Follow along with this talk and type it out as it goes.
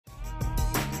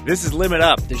This is Limit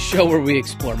Up, the show where we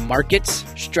explore markets,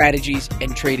 strategies,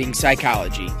 and trading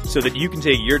psychology so that you can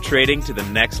take your trading to the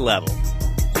next level.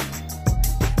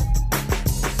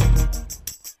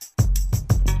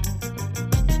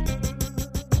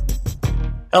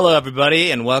 Hello, everybody,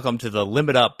 and welcome to the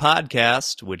Limit Up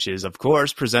podcast, which is, of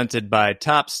course, presented by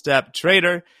Top Step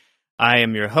Trader. I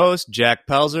am your host, Jack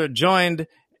Pelzer, joined,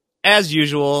 as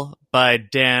usual, by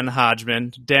Dan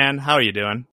Hodgman. Dan, how are you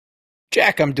doing?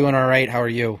 Jack, I'm doing all right. How are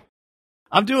you?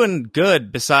 I'm doing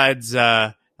good. Besides,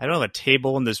 I don't have a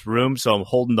table in this room, so I'm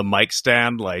holding the mic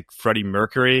stand like Freddie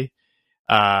Mercury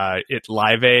at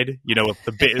Live Aid, you know, with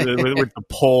the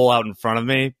pole out in front of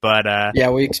me. But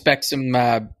yeah, we expect some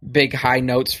big high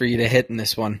notes for you to hit in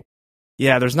this one.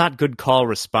 Yeah, there's not good call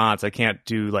response. I can't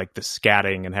do like the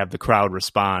scatting and have the crowd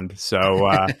respond. So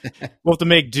we'll have to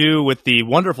make do with the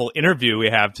wonderful interview we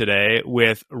have today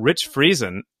with Rich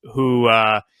Friesen, who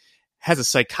has a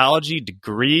psychology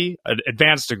degree, an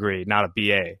advanced degree, not a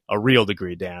BA, a real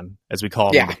degree, Dan, as we call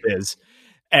it in the biz.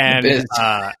 And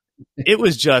it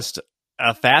was just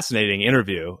a fascinating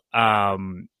interview. I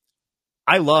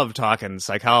love talking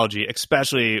psychology,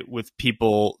 especially with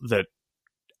people that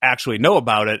actually know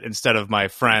about it instead of my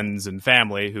friends and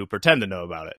family who pretend to know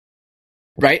about it.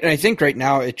 Right. And I think right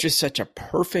now it's just such a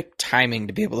perfect timing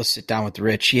to be able to sit down with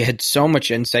Rich. He had so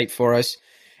much insight for us.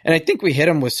 And I think we hit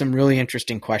him with some really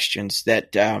interesting questions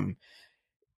that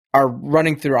are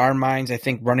running through our minds. I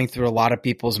think running through a lot of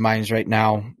people's minds right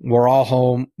now. We're all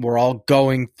home. We're all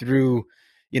going through,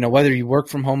 you know, whether you work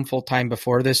from home full time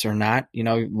before this or not, you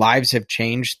know, lives have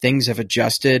changed. Things have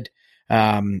adjusted.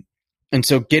 And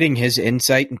so getting his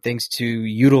insight and things to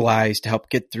utilize to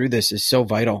help get through this is so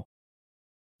vital.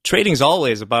 Trading's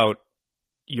always about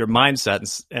your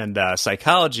mindset and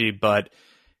psychology, but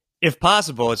if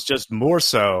possible, it's just more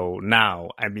so now.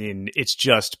 I mean, it's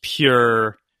just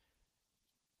pure,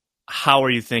 how are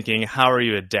you thinking? How are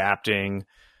you adapting?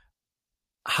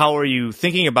 How are you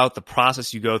thinking about the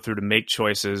process you go through to make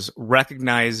choices,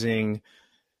 recognizing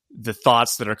the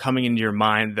thoughts that are coming into your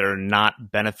mind that are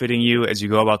not benefiting you as you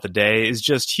go about the day is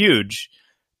just huge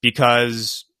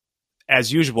because,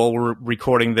 as usual, we're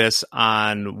recording this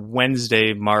on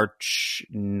Wednesday, March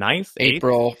 9th?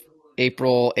 8th?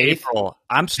 April 8th.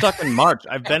 I'm stuck in March.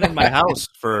 I've been in my house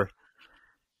for,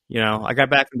 I got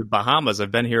back from the Bahamas.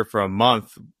 I've been here for a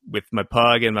month with my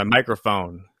pug and my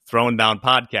microphone, throwing down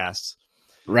podcasts.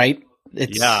 Right?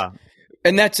 Yeah.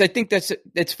 And I think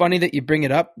it's funny that you bring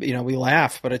it up. You know, we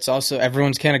laugh, but it's also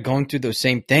everyone's kind of going through those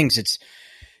same things.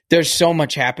 There's so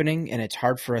much happening, and it's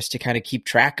hard for us to kind of keep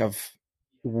track of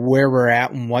where we're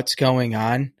at and what's going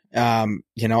on.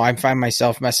 I find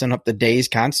myself messing up the days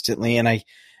constantly, and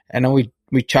I know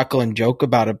we chuckle and joke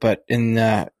about it, but in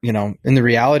the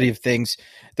reality of things,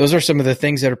 those are some of the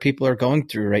things that people are going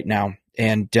through right now.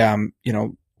 And,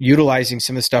 utilizing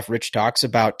some of the stuff Rich talks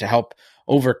about to help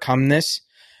overcome this.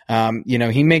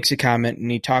 He makes a comment and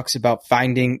he talks about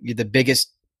finding the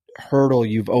biggest hurdle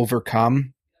you've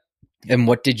overcome and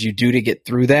what did you do to get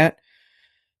through that.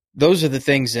 Those are the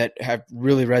things that have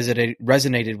really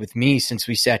resonated with me since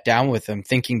we sat down with him,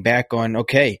 thinking back on,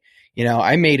 okay,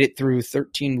 I made it through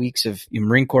 13 weeks of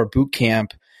Marine Corps boot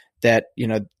camp that,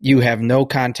 you have no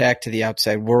contact to the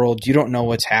outside world. You don't know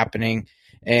what's happening.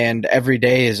 And every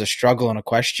day is a struggle and a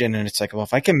question. And it's like, well,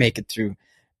 if I can make it through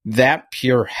that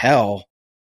pure hell,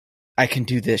 I can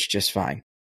do this just fine.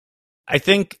 I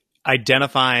think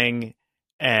identifying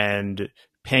and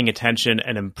paying attention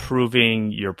and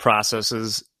improving your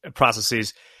processes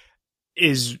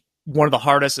is one of the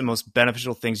hardest and most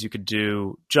beneficial things you could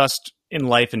do just in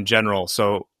life in general.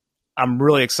 So I'm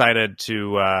really excited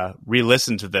to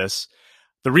re-listen to this.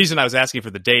 The reason I was asking for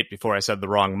the date before I said the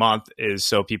wrong month is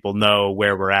so people know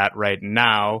where we're at right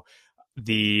now.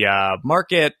 The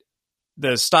market,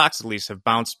 the stocks at least have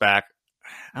bounced back,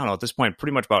 I don't know, at this point,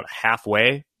 pretty much about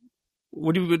halfway.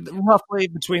 Roughly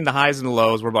between the highs and the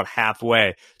lows, we're about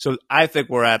halfway. So I think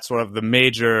we're at sort of the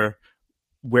major,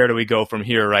 where do we go from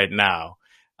here right now?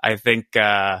 I think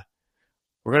we're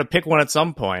going to pick one at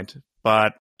some point,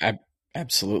 but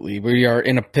absolutely, we are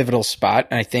in a pivotal spot.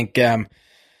 And I think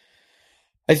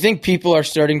people are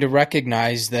starting to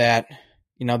recognize that,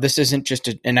 this isn't just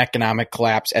an economic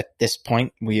collapse at this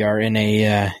point. We are in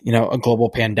a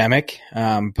global pandemic.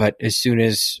 But as soon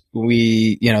as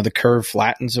the curve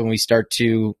flattens and we start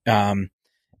to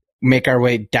make our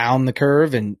way down the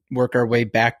curve and work our way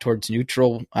back towards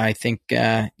neutral, I think,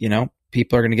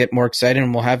 people are going to get more excited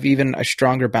and we'll have even a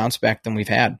stronger bounce back than we've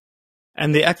had.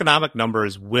 And the economic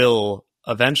numbers will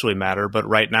eventually matter. But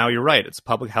right now, you're right. It's a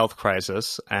public health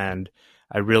crisis. And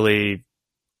I really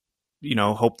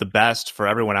hope the best for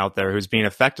everyone out there who's being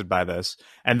affected by this.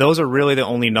 And those are really the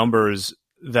only numbers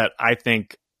that I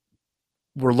think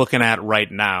we're looking at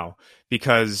right now,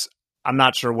 because I'm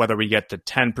not sure whether we get to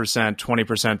 10%,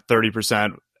 20%,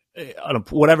 30%,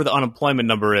 whatever the unemployment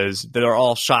number is. They're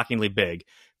all shockingly big.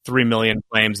 3 million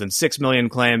claims and 6 million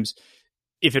claims.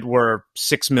 If it were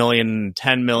 6 million,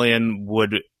 10 million,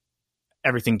 would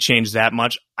everything change that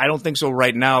much? I don't think so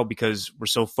right now, because we're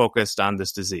so focused on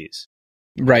this disease.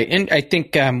 Right. And I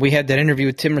think we had that interview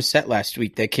with Tim Reset last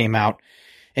week that came out,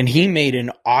 and he made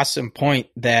an awesome point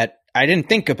that I didn't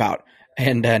think about.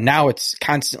 And now it's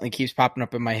constantly keeps popping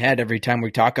up in my head every time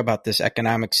we talk about this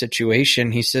economic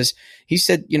situation. He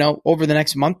said, over the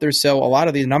next month or so, a lot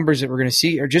of these numbers that we're going to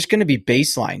see are just going to be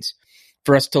baselines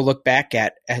for us to look back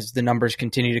at as the numbers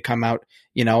continue to come out,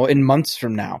 in months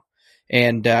from now.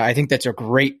 And I think that's a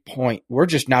great point. We're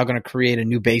just now going to create a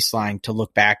new baseline to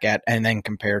look back at and then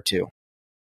compare to.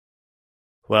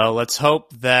 Well, let's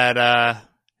hope that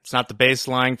it's not the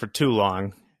baseline for too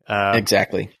long.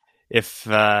 Exactly. If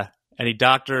any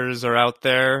doctors are out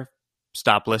there,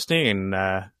 stop listening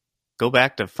and go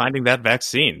back to finding that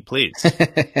vaccine, please.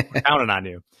 We're counting on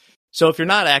you. So if you're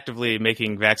not actively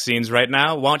making vaccines right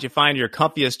now, why don't you find your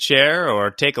comfiest chair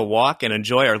or take a walk and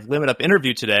enjoy our Limit Up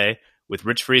interview today with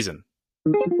Rich Friesen.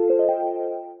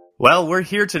 Well, we're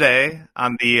here today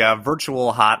on the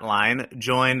virtual hotline,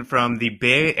 joined from the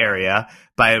Bay Area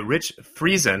by Rich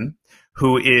Friesen,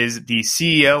 who is the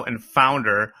CEO and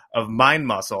founder of Mind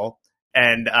Muscle.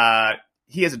 And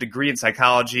he has a degree in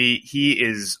psychology. He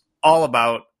is all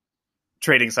about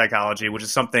trading psychology, which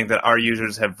is something that our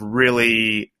users have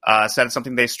really said is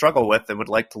something they struggle with and would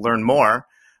like to learn more.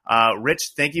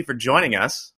 Rich, thank you for joining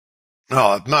us.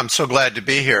 Oh, I'm so glad to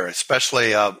be here,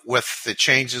 especially with the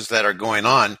changes that are going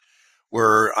on,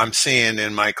 where I'm seeing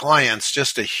in my clients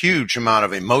just a huge amount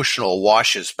of emotional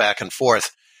washes back and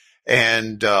forth,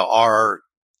 and our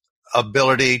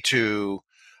ability to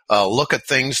look at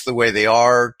things the way they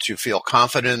are, to feel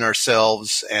confident in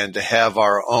ourselves, and to have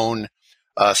our own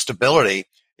stability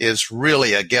is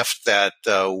really a gift that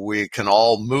we can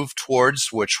all move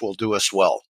towards, which will do us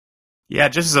well. Yeah,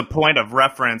 just as a point of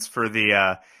reference for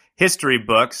the history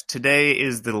books, today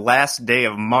is the last day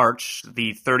of March,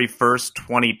 the 31st,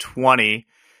 2020.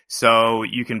 So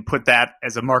you can put that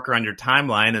as a marker on your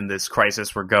timeline in this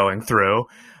crisis we're going through.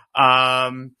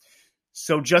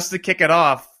 So just to kick it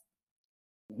off,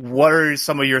 what are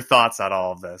some of your thoughts on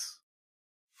all of this?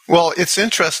 Well, it's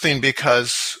interesting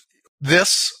because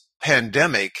this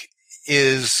pandemic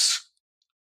is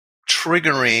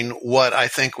triggering what I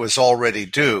think was already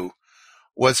due,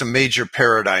 was a major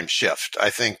paradigm shift. I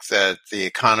think that the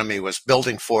economy was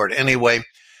building for it anyway,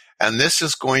 and this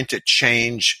is going to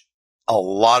change a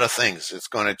lot of things. It's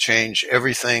going to change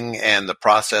everything and the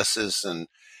processes and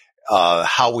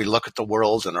how we look at the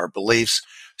world and our beliefs.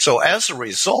 So as a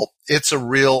result, it's a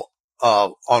real,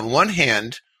 on one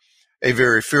hand, a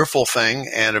very fearful thing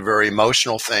and a very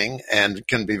emotional thing and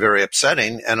can be very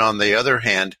upsetting. And on the other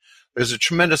hand, there's a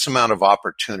tremendous amount of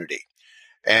opportunity.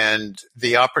 And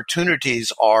the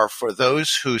opportunities are for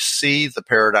those who see the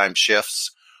paradigm shifts,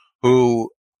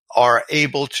 who are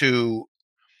able to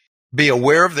be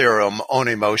aware of their own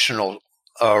emotional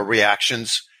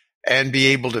reactions and be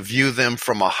able to view them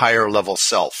from a higher level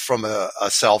self, from a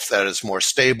self that is more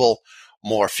stable,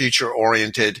 more future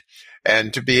oriented,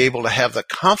 and to be able to have the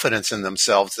confidence in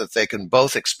themselves that they can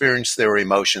both experience their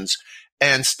emotions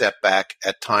and step back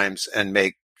at times and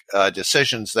make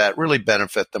decisions that really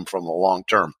benefit them from the long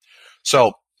term.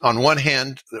 So on one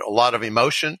hand, a lot of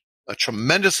emotion, a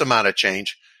tremendous amount of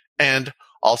change, and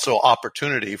also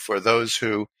opportunity for those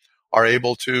who are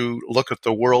able to look at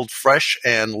the world fresh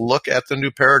and look at the new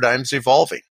paradigms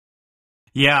evolving.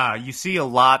 Yeah, you see a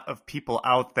lot of people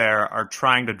out there are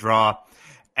trying to draw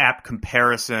apt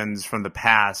comparisons from the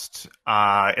past.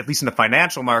 At least in the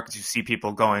financial markets, you see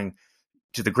people going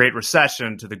to the Great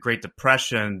Recession, to the Great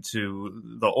Depression, to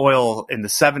the oil in the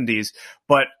 70s.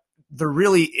 But there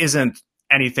really isn't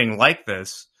anything like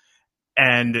this.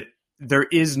 And there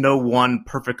is no one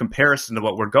perfect comparison to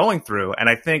what we're going through. And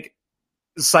I think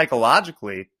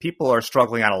psychologically, people are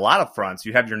struggling on a lot of fronts.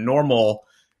 You have your normal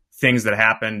things that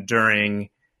happen during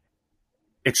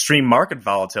extreme market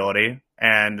volatility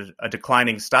and a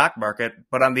declining stock market.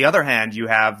 But on the other hand, you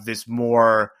have this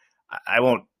more, I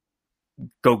won't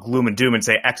go gloom and doom and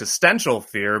say existential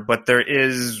fear, but there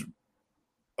is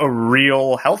a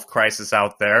real health crisis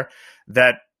out there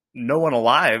that no one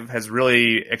alive has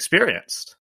really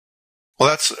experienced. Well,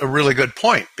 that's a really good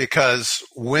point, because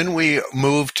when we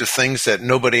move to things that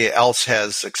nobody else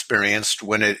has experienced,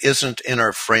 when it isn't in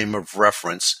our frame of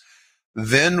reference,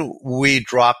 Then we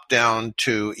drop down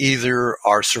to either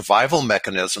our survival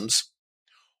mechanisms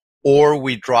or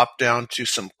we drop down to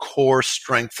some core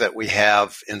strength that we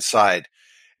have inside.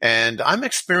 And I'm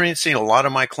experiencing a lot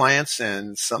of my clients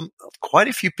and quite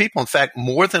a few people, in fact,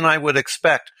 more than I would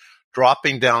expect,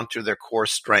 dropping down to their core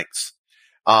strengths.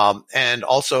 And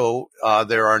also,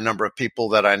 there are a number of people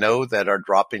that I know that are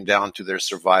dropping down to their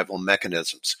survival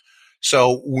mechanisms.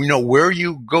 So, where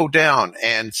you go down,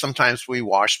 and sometimes we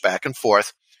wash back and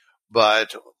forth,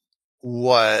 but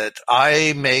what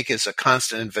I make is a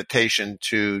constant invitation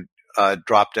to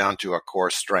drop down to our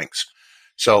core strengths.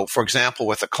 So, for example,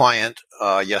 with a client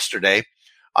yesterday,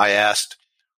 I asked,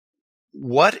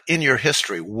 what in your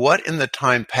history, what in the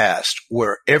time past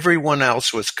where everyone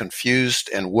else was confused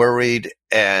and worried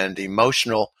and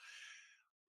emotional,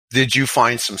 did you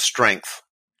find some strength?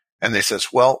 And they says,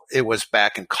 well, it was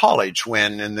back in college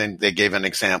when, and then they gave an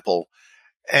example.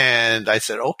 And I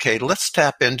said, okay, let's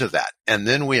tap into that. And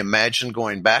then we imagine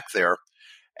going back there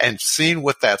and seeing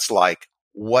what that's like,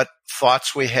 what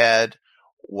thoughts we had,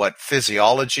 what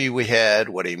physiology we had,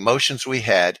 what emotions we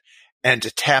had, and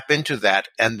to tap into that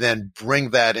and then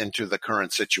bring that into the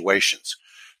current situations.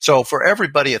 So for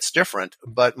everybody, it's different,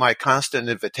 but my constant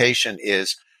invitation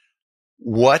is,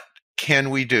 what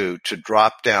can we do to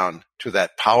drop down to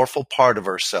that powerful part of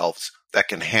ourselves that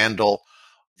can handle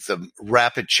the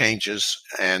rapid changes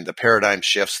and the paradigm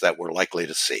shifts that we're likely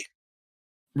to see?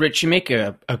 Rich, you make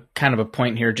a kind of a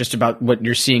point here just about what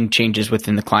you're seeing changes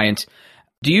within the clients.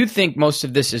 Do you think most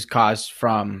of this is caused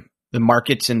from the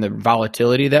markets and the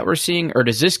volatility that we're seeing, or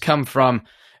does this come from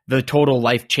the total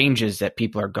life changes that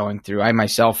people are going through? I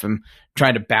myself am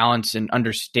trying to balance and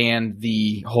understand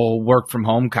the whole work from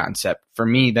home concept. For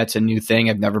me, that's a new thing.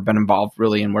 I've never been involved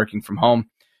really in working from home.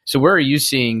 So where are you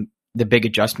seeing the big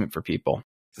adjustment for people?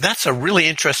 That's a really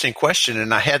interesting question,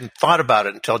 and I hadn't thought about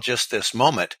it until just this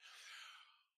moment.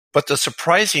 But the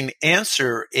surprising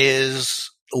answer is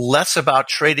less about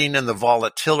trading and the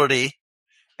volatility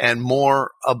and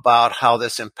more about how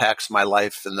this impacts my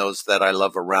life and those that I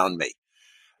love around me.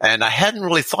 And I hadn't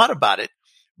really thought about it,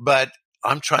 but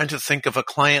I'm trying to think of a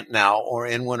client now or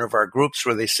in one of our groups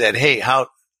where they said, hey, how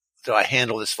do I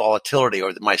handle this volatility,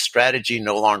 or my strategy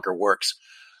no longer works?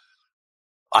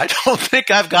 I don't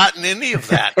think I've gotten any of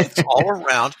that. It's all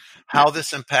around how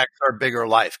this impacts our bigger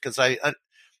life. Because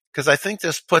I think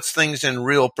this puts things in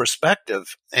real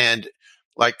perspective. And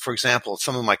like, for example,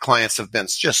 some of my clients have been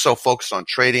just so focused on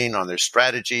trading, on their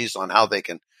strategies, on how they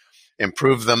can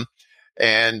improve them.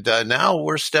 And now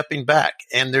we're stepping back.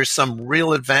 And there's some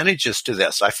real advantages to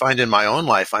this. I find in my own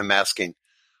life, I'm asking,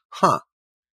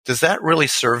 does that really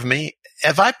serve me?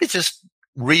 Have I been just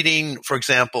reading, for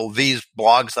example, these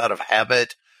blogs out of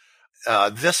habit?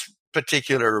 This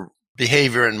particular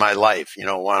behavior in my life, when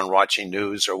I'm watching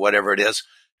news or whatever it is,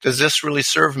 does this really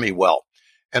serve me well?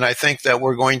 And I think that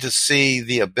we're going to see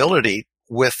the ability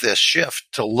with this shift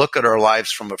to look at our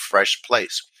lives from a fresh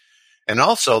place. And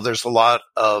also, there's a lot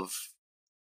of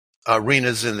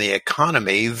arenas in the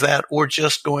economy that we're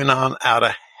just going on out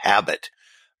of habit.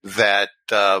 That,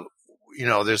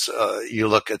 there's, you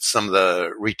look at some of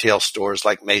the retail stores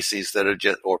like Macy's that are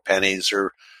just, or Penny's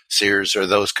or Sears or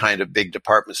those kind of big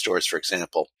department stores, for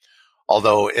example.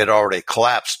 Although it already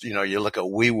collapsed, you look at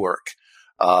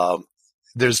WeWork.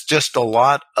 There's just a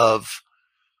lot of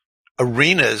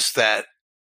arenas that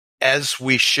as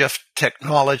we shift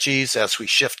technologies, as we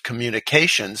shift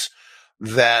communications,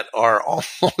 that are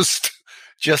almost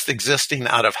just existing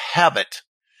out of habit.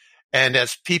 And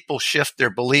as people shift their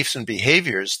beliefs and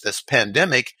behaviors, this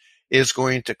pandemic is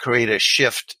going to create a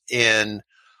shift in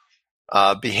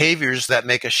behaviors that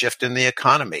make a shift in the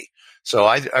economy. So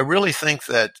I really think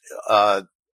that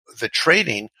the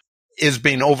trading is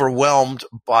being overwhelmed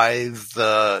by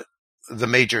the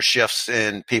major shifts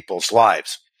in people's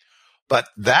lives. But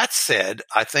that said,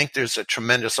 I think there's a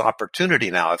tremendous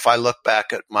opportunity now. If I look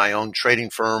back at my own trading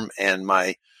firm and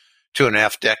my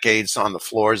 2.5 decades on the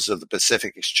floors of the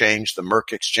Pacific Exchange, the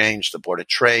Merck Exchange, the Board of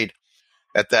Trade,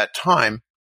 at that time,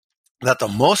 that the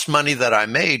most money that I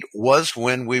made was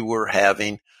when we were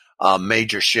having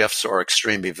major shifts or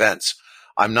extreme events.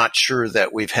 I'm not sure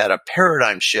that we've had a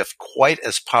paradigm shift quite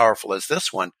as powerful as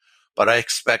this one, but I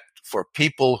expect for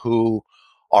people who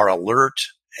are alert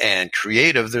and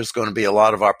creative, there's going to be a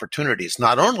lot of opportunities,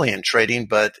 not only in trading,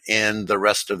 but in the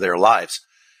rest of their lives.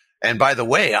 And by the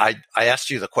way, I asked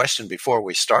you the question before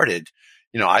we started.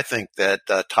 I think that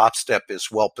Top Step is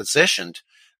well positioned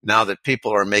now that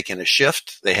people are making a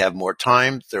shift. They have more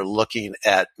time. They're looking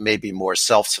at maybe more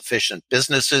self-sufficient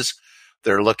businesses.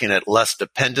 They're looking at less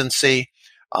dependency.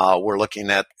 We're looking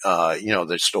at,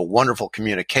 there's still wonderful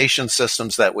communication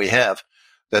systems that we have,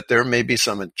 that there may be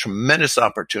some tremendous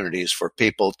opportunities for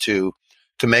people to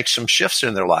make some shifts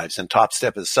in their lives. And Top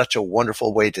Step is such a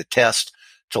wonderful way to test,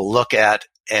 to look at,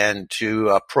 and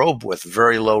to probe with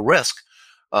very low risk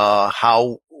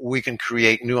how we can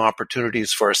create new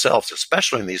opportunities for ourselves,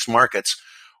 especially in these markets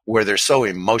where they're so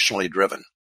emotionally driven.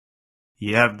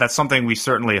 Yeah, that's something we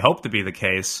certainly hope to be the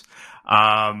case.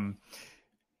 Out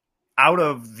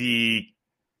of the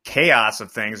chaos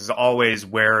of things is always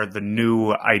where the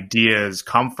new ideas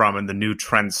come from and the new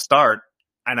trends start.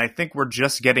 And I think we're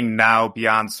just getting now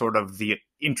beyond sort of the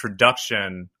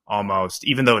introduction almost,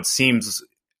 even though it seems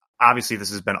obviously this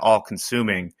has been all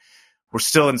consuming. We're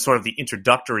still in sort of the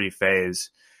introductory phase.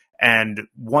 And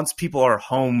once people are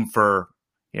home for,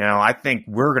 I think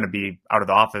we're going to be out of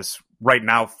the office right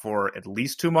now for at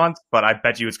least 2 months, but I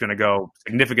bet you it's going to go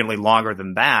significantly longer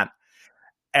than that.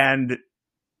 And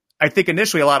I think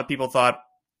initially a lot of people thought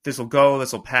this will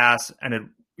pass,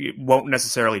 and it won't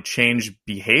necessarily change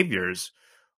behaviors.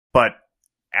 But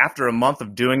after a month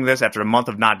of doing this, after a month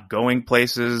of not going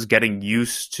places, getting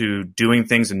used to doing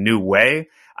things a new way,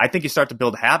 I think you start to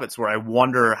build habits where I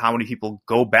wonder how many people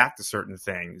go back to certain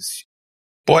things.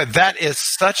 Boy, that is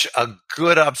such a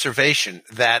good observation,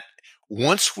 that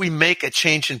once we make a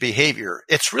change in behavior,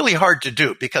 it's really hard to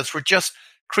do because we're just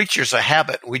creatures of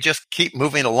habit. We just keep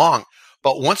moving along.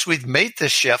 But once we've made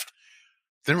this shift,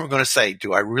 then we're going to say,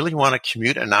 do I really want to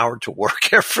commute an hour to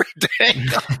work every day?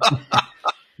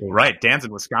 Well, right. Dan's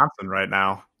in Wisconsin right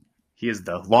now. He is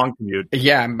the long commute.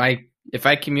 Yeah. If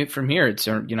I commute from here, it's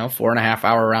 4.5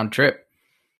 hour round trip.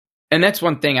 And that's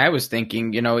one thing I was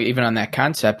thinking, even on that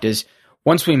concept is,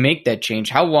 once we make that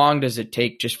change, how long does it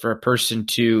take just for a person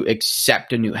to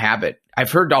accept a new habit?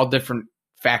 I've heard all different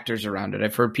factors around it.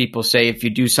 I've heard people say if you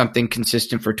do something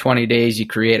consistent for 20 days, you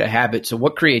create a habit. So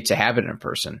what creates a habit in a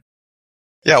person?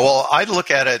 Yeah, well, I'd look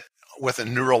at it with a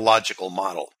neurological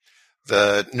model.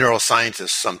 The neuroscientists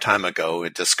some time ago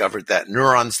had discovered that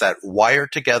neurons that wire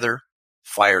together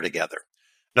fire together.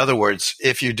 In other words,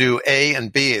 if you do A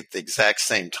and B at the exact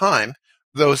same time,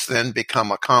 those then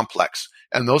become a complex.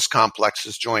 And those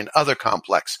complexes join other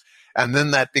complex. And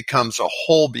then that becomes a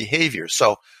whole behavior.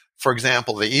 So, for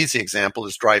example, the easy example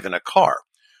is driving a car.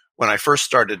 When I first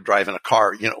started driving a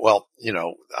car,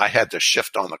 I had to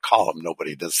shift on the column.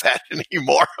 Nobody does that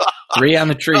anymore. 3 on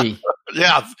the tree.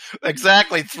 Yeah,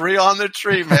 exactly. 3 on the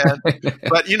tree, man.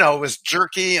 But, it was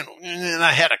jerky and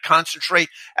I had to concentrate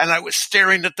and I was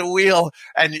staring at the wheel.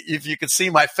 And if you could see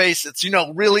my face, it's,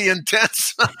 really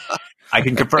intense. I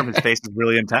can confirm his face is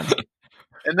really intense.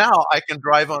 And now I can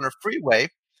drive on a freeway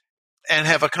and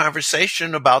have a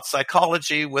conversation about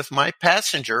psychology with my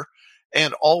passenger.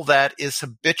 And all that is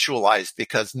habitualized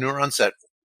because neurons that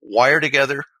wire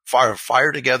together,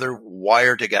 fire together,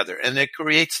 wire together. And it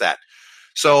creates that.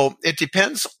 So it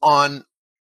depends on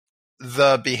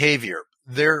the behavior.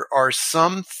 There are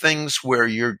some things where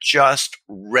you're just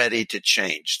ready to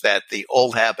change, that the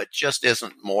old habit just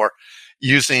isn't more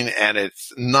using and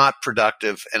it's not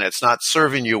productive and it's not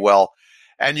serving you well.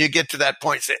 And you get to that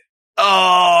point, say,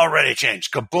 oh, ready to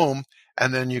change, kaboom.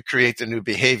 And then you create the new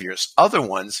behaviors. Other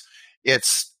ones, it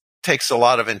takes a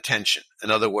lot of intention.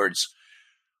 In other words,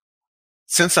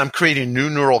 since I'm creating new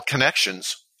neural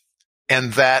connections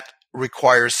and that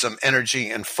requires some energy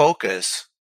and focus,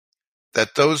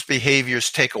 that those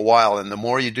behaviors take a while. And the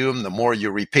more you do them, the more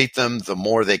you repeat them, the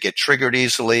more they get triggered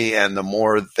easily and the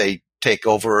more they take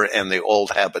over and the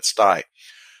old habits die.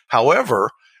 However,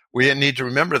 we need to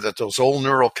remember that those old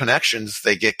neural connections,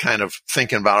 they get kind of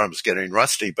thinking about them as getting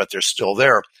rusty, but they're still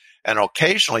there. And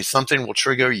occasionally something will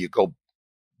trigger, you go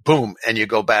boom, and you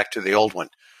go back to the old one.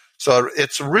 So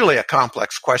it's really a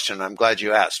complex question. I'm glad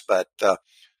you asked, but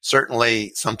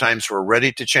certainly sometimes we're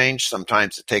ready to change.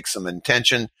 Sometimes it takes some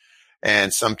intention,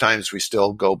 and sometimes we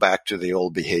still go back to the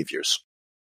old behaviors.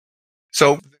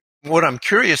 So what I'm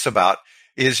curious about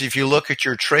is if you look at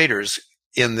your traders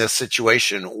in this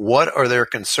situation, what are their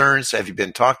concerns? Have you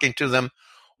been talking to them?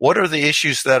 What are the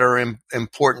issues that are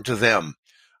important to them?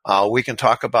 We can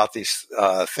talk about these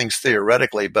things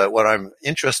theoretically, but what I'm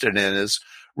interested in is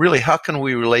really how can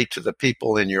we relate to the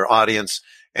people in your audience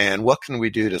and what can we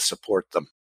do to support them?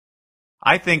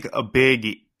 I think a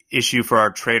big issue for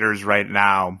our traders right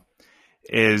now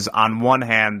is, on one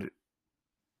hand,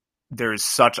 there is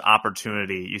such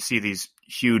opportunity. You see these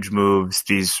huge moves,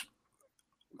 these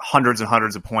hundreds and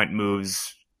hundreds of point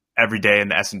moves every day in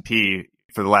the S&P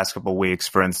for the last couple of weeks,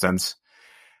 for instance.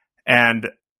 And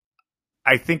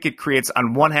I think it creates,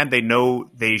 on one hand, they know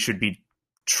they should be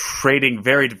trading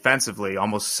very defensively,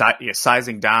 almost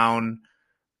sizing down,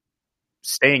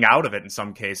 staying out of it in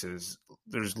some cases.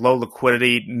 There's low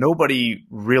liquidity. Nobody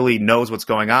really knows what's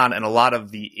going on. And a lot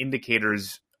of the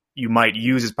indicators you might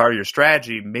use as part of your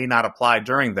strategy may not apply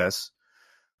during this.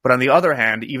 But on the other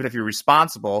hand, even if you're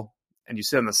responsible and you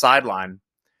sit on the sideline,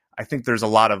 I think there's a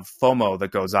lot of FOMO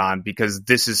that goes on because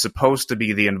this is supposed to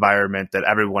be the environment that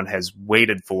everyone has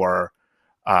waited for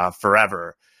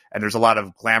forever. And there's a lot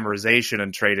of glamorization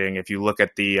in trading. If you look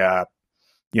at the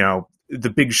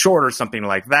Big Short or something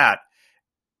like that,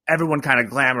 everyone kind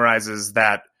of glamorizes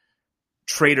that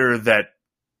trader that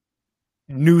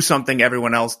knew something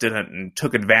everyone else didn't and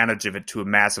took advantage of it to a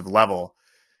massive level.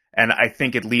 And I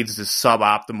think it leads to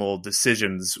suboptimal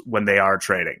decisions when they are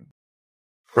trading.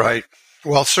 Right.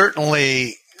 Well,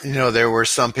 certainly, there were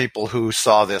some people who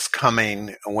saw this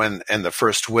coming in the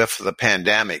first whiff of the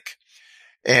pandemic.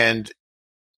 And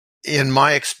in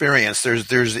my experience, there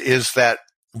is that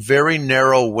very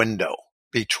narrow window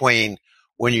between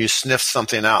when you sniff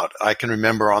something out. I can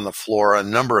remember on the floor a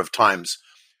number of times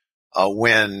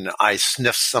when I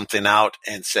sniffed something out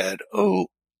and said, "Oh,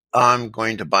 I'm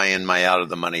going to buy in my out of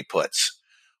the money puts,"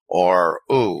 or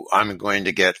 "Ooh, I'm going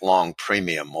to get long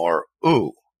premium," or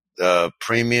 "Ooh, the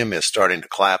premium is starting to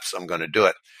collapse. I'm going to do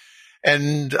it."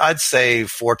 And I'd say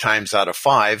 4 times out of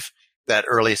 5, that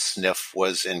early sniff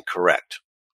was incorrect.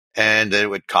 And it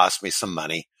would cost me some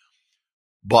money.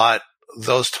 But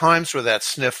those times where that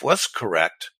sniff was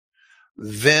correct,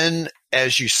 then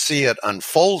as you see it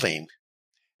unfolding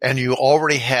and you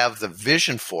already have the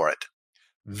vision for it,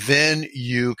 then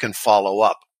you can follow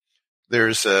up.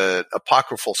 There's an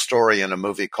apocryphal story in a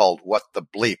movie called What the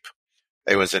Bleep.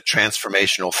 It was a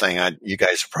transformational thing. You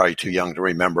guys are probably too young to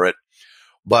remember it.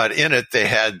 But in it, they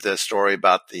had the story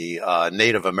about the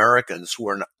Native Americans who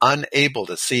were unable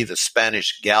to see the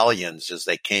Spanish galleons as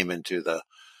they came into the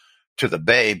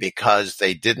bay because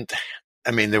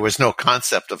there was no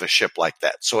concept of a ship like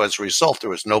that. So as a result, there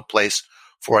was no place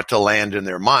for it to land in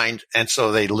their mind. And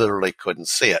so they literally couldn't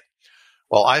see it.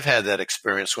 Well, I've had that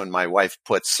experience when my wife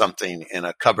puts something in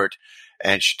a cupboard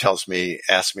and she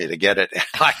asks me to get it. And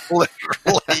I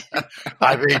literally,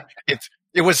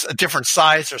 it was a different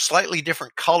size or slightly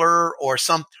different color or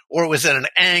it was at an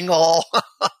angle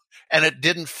and it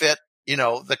didn't fit,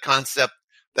 the concept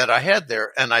that I had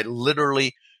there. And I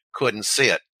literally couldn't see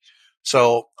it.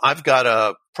 So I've got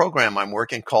a program I'm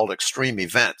working called Extreme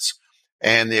Events.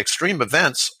 And the extreme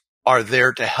events are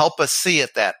there to help us see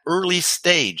at that early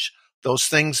stage those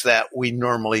things that we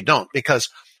normally don't. Because,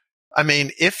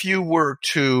 if you were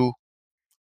to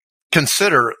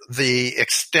consider the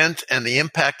extent and the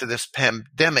impact of this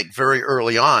pandemic very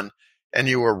early on, and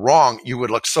you were wrong, you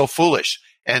would look so foolish.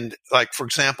 And like, for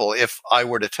example, if I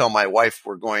were to tell my wife,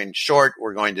 we're going short,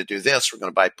 we're going to do this, we're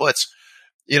going to buy puts,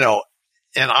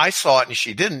 and I saw it and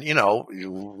she didn't,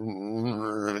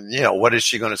 what is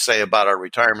she going to say about our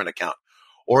retirement account?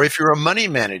 Or if you're a money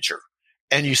manager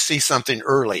and you see something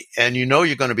early and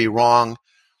you're going to be wrong,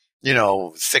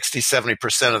 60,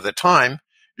 70% of the time,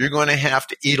 you're going to have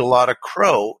to eat a lot of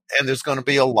crow and there's going to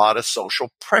be a lot of social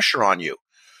pressure on you.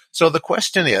 So the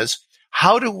question is,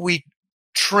 how do we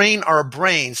train our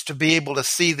brains to be able to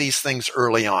see these things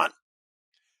early on?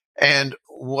 And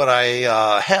what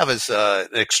I have is an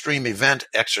extreme event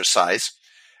exercise.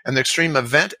 And the extreme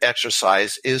event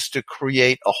exercise is to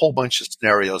create a whole bunch of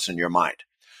scenarios in your mind.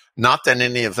 Not that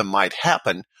any of them might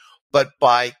happen, but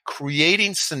by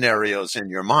creating scenarios in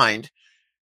your mind,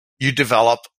 you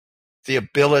develop the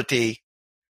ability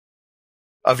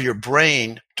of your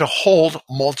brain to hold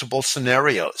multiple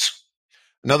scenarios.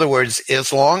 In other words,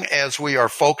 as long as we are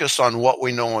focused on what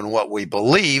we know and what we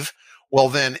believe, well,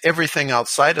 then everything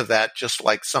outside of that, just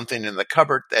like something in the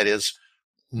cupboard that is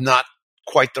not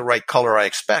quite the right color I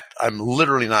expect, I'm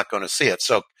literally not going to see it.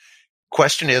 So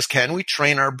question is, can we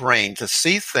train our brain to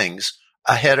see things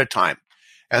ahead of time?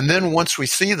 And then once we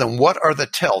see them, what are the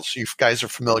tells? You guys are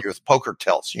familiar with poker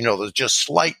tells. There's just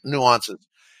slight nuances.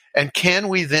 And can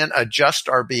we then adjust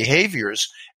our behaviors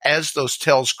as those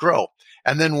tells grow?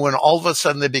 And then when all of a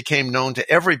sudden they became known to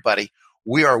everybody,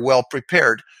 we are well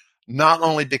prepared, not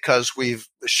only because we've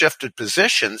shifted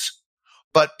positions,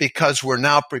 but because we're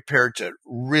now prepared to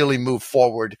really move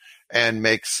forward and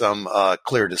make some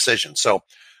clear decisions. So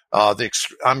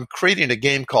I'm creating a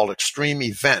game called Extreme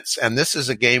Events, and this is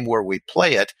a game where we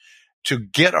play it to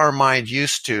get our mind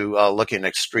used to looking at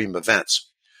extreme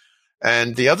events.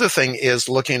 And the other thing is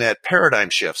looking at paradigm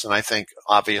shifts, and I think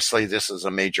obviously this is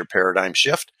a major paradigm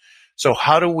shift. So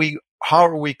how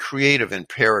are we creative in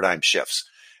paradigm shifts?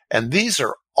 And these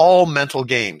are all mental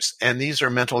games, and these are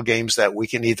mental games that we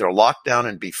can either lock down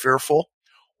and be fearful,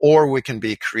 or we can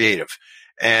be creative.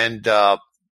 And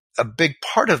a big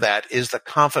part of that is the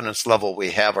confidence level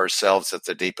we have ourselves at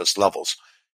the deepest levels.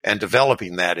 And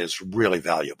developing that is really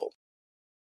valuable.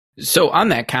 So on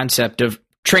that concept of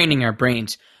training our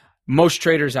brains, most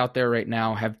traders out there right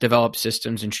now have developed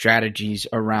systems and strategies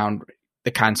around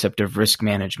the concept of risk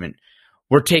management.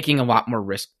 We're taking a lot more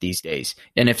risk these days.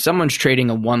 And if someone's trading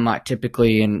a one lot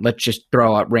typically, and let's just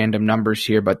throw out random numbers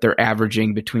here, but they're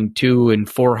averaging between $200 and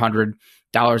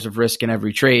 $400 of risk in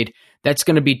every trade, that's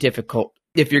going to be difficult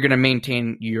if you're going to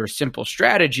maintain your simple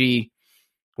strategy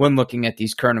when looking at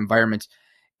these current environments.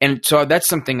 And so that's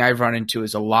something I've run into,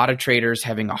 is a lot of traders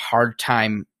having a hard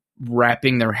time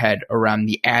wrapping their head around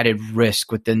the added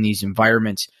risk within these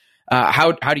environments.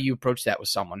 How do you approach that with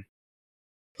someone?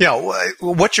 Yeah,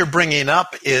 what you're bringing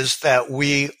up is that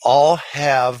we all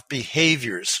have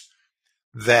behaviors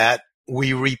that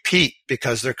we repeat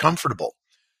because they're comfortable.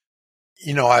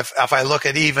 You know, if I look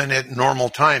at even at normal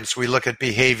times, we look at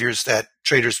behaviors that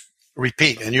traders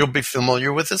repeat, and you'll be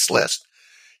familiar with this list.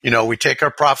 You know, we take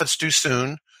our profits too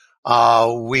soon.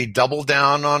 We double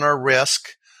down on our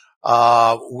risk.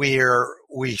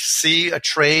 We see a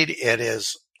trade. It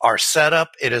is our setup.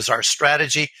 It is our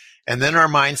strategy. And then our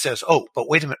mind says, oh, but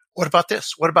wait a minute. What about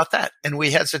this? What about that? And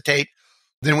we hesitate.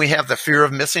 Then we have the fear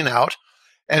of missing out.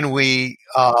 And we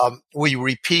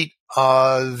repeat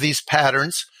these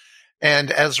patterns.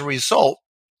 And as a result,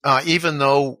 even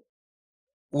though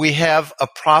we have a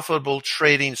profitable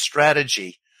trading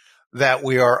strategy, that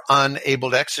we are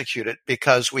unable to execute it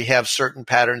because we have certain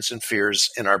patterns and fears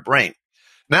in our brain.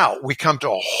 Now we come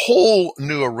to a whole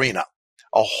new arena,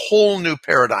 a whole new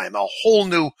paradigm, a whole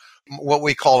new, what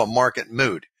we call a market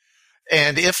mood.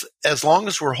 And as long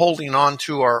as we're holding on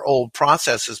to our old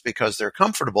processes because they're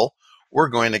comfortable, we're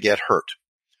going to get hurt.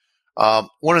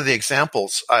 One of the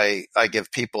examples I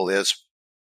give people is,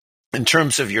 in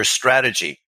terms of your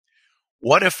strategy,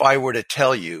 what if I were to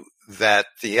tell you that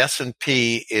the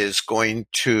S&P is going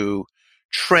to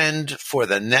trend for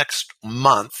the next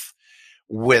month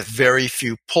with very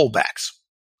few pullbacks?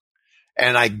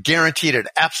 And I guaranteed it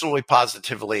absolutely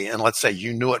positively, and let's say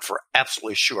you knew it for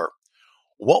absolutely sure.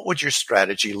 What would your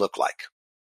strategy look like?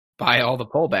 Buy all the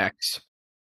pullbacks.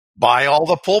 Buy all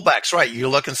the pullbacks, right? You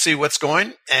look and see what's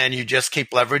going, and you just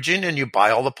keep leveraging, and you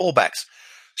buy all the pullbacks.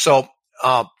 So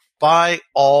buy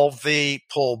all the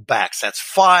pullbacks. That's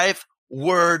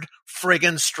 5-word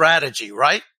friggin' strategy,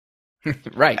 right?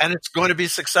 Right. And it's going to be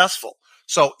successful.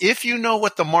 So if you know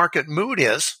what the market mood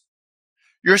is,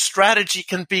 your strategy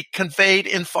can be conveyed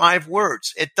in 5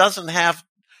 words. It doesn't have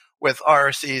with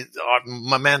RSC,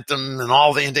 momentum and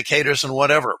all the indicators and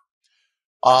whatever.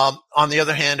 On the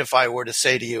other hand, if I were to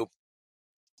say to you,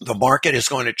 the market is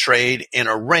going to trade in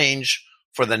a range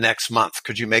for the next month,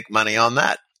 could you make money on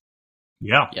that?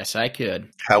 Yeah. Yes, I could.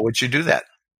 How would you do that?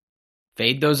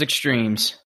 Fade those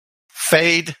extremes.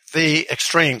 Fade the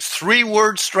extremes.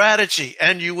 3-word strategy,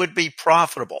 and you would be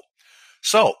profitable.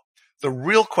 So the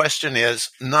real question is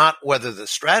not whether the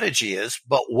strategy is,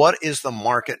 but what is the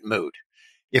market mood?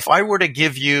 If I were to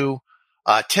give you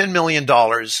 $10 million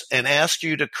and ask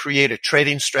you to create a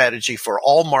trading strategy for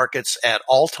all markets at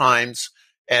all times,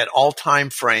 at all time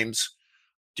frames,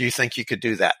 do you think you could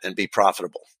do that and be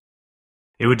profitable?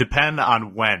 It would depend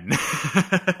on when.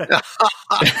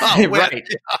 Right.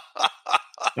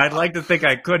 I'd like to think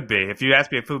I could be. If you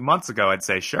asked me a few months ago, I'd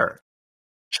say sure.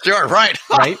 Sure, right.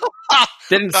 Right?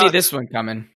 Didn't see this one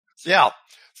coming. Yeah,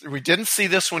 we didn't see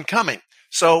this one coming.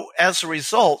 So as a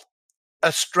result,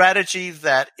 a strategy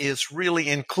that is really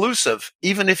inclusive,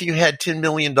 even if you had $10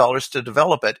 million to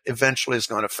develop it, eventually is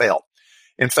going to fail.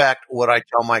 In fact, what I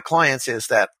tell my clients is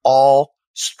that all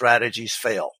strategies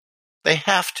fail. They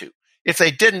have to. If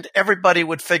they didn't, everybody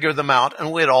would figure them out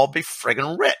and we'd all be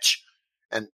friggin' rich.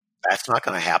 And that's not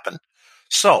going to happen.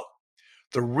 So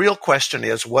the real question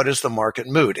is, what is the market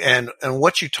mood? And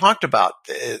what you talked about,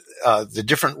 the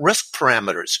different risk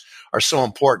parameters are so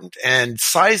important, and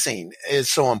sizing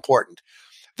is so important,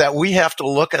 that we have to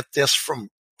look at this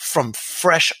from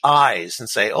fresh eyes and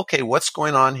say, okay, what's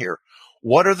going on here?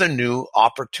 What are the new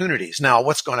opportunities? Now,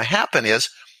 what's going to happen is,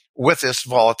 with this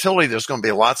volatility, there's going to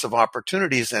be lots of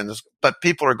opportunities, but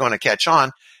people are going to catch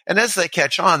on. And as they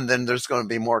catch on, then there's going to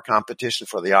be more competition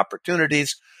for the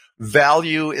opportunities.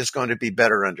 Value is going to be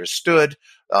better understood.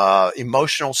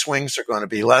 Emotional swings are going to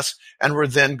be less. And we're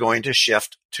then going to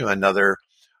shift to another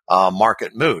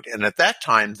market mood. And at that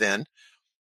time, then,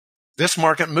 this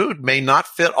market mood may not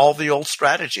fit all the old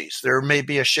strategies. There may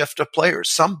be a shift of players.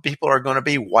 Some people are going to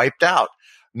be wiped out.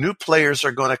 New players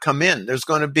are going to come in. There's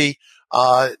going to be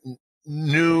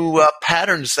new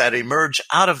patterns that emerge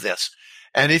out of this.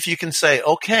 And if you can say,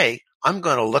 okay, I'm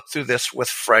going to look through this with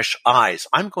fresh eyes.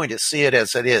 I'm going to see it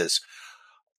as it is.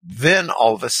 Then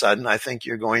all of a sudden, I think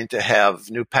you're going to have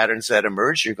new patterns that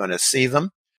emerge. You're going to see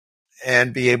them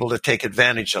and be able to take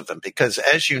advantage of them. Because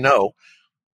as you know,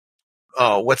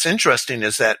 what's interesting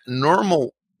is that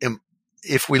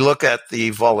if we look at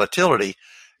the volatility,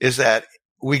 is that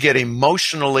we get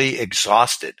emotionally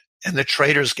exhausted, and the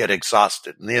traders get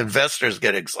exhausted, and the investors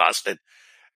get exhausted,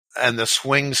 and the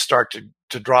swings start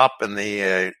to drop, and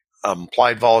the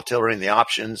implied volatility in the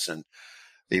options and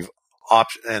the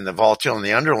volatility in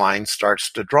the underlying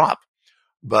starts to drop.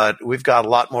 But we've got a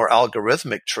lot more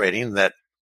algorithmic trading that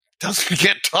doesn't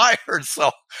get tired.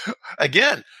 So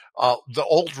again, the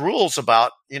old rules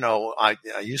about, I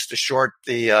used to short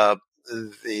the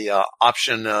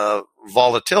option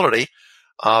volatility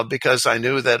because I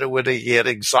knew that it would get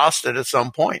exhausted at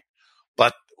some point.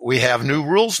 But we have new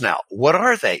rules now. What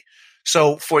are they?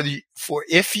 So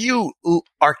if you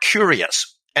are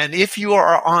curious, and if you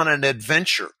are on an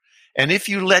adventure, and if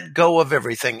you let go of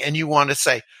everything and you want to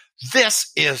say,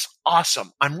 this is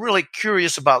awesome, I'm really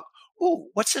curious about,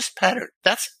 what's this pattern?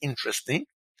 That's interesting.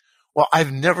 Well,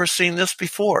 I've never seen this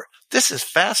before. This is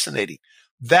fascinating.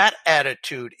 That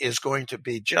attitude is going to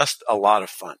be just a lot of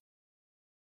fun.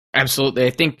 Absolutely.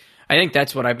 I think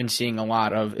that's what I've been seeing a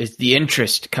lot of, is the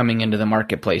interest coming into the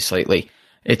marketplace lately.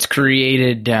 It's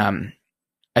created,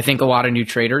 I think, a lot of new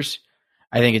traders.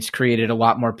 I think it's created a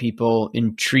lot more people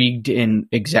intrigued in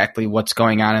exactly what's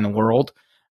going on in the world.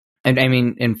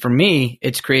 And for me,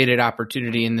 it's created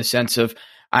opportunity in the sense of,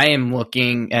 I am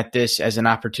looking at this as an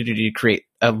opportunity to create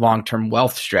a long-term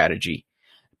wealth strategy,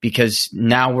 because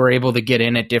now we're able to get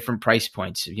in at different price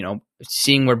points.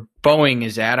 Seeing where Boeing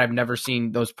is at, I've never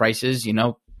seen those prices.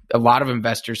 A lot of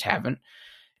investors haven't.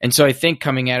 And so I think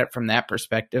coming at it from that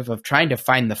perspective of trying to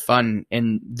find the fun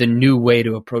in the new way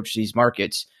to approach these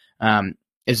markets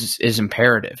is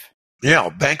imperative. Yeah,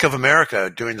 Bank of America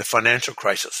during the financial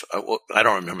crisis. I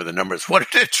don't remember the numbers. What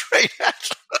did it trade at?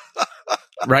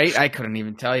 Right? I couldn't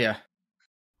even tell you.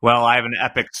 Well, I have an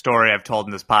epic story I've told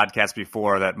in this podcast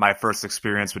before, that my first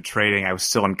experience with trading, I was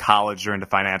still in college during the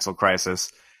financial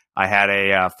crisis. I had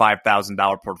a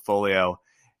 $5,000 portfolio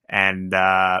and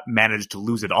managed to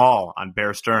lose it all on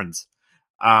Bear Stearns.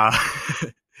 I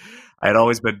had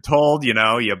always been told, you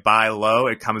buy low,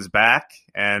 it comes back.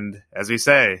 And as we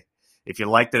say, if you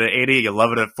liked it at 80, you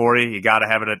love it at 40, you got to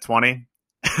have it at 20.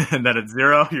 And then at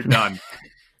 0, you're done.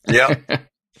 Yeah.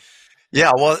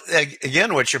 Yeah. Well,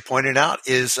 again, what you're pointing out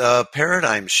is a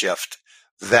paradigm shift,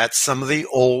 that some of the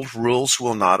old rules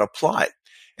will not apply.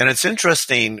 And it's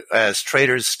interesting, as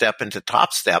traders step into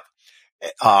Top Step,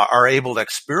 are able to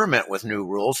experiment with new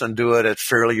rules and do it at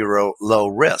fairly low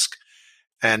risk.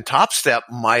 And Top Step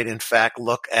might, in fact,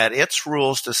 look at its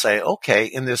rules to say, okay,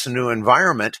 in this new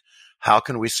environment, how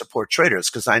can we support traders?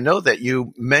 Because I know that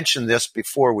you mentioned this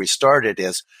before we started,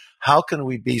 is how can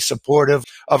we be supportive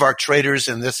of our traders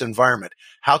in this environment?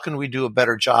 How can we do a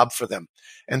better job for them?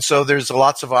 And so there's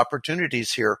lots of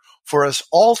opportunities here for us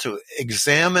all to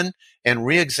examine and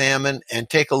re-examine and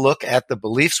take a look at the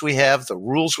beliefs we have, the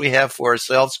rules we have for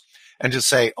ourselves, and to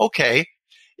say, okay,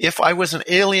 if I was an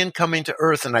alien coming to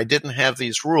Earth and I didn't have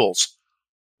these rules,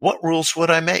 what rules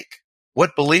would I make?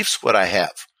 What beliefs would I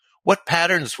have? What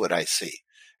patterns would I see?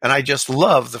 And I just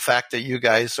love the fact that you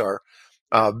guys are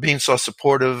being so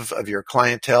supportive of your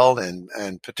clientele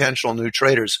and potential new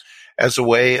traders as a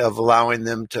way of allowing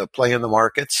them to play in the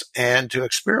markets and to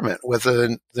experiment with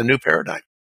the new paradigm.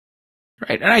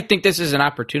 Right. And I think this is an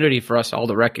opportunity for us all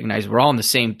to recognize we're all in the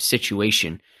same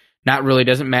situation.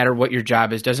 Doesn't matter what your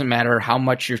job is, doesn't matter how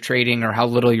much you're trading or how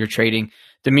little you're trading.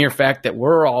 The mere fact that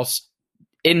we're all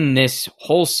in this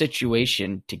whole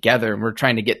situation together and we're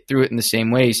trying to get through it in the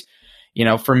same ways.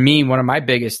 For me, one of my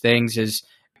biggest things is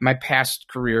my past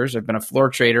careers. I've been a floor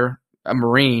trader, a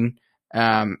Marine,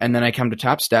 and then I come to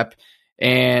Top Step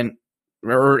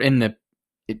or in the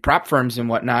prop firms and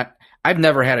whatnot. I've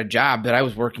never had a job that I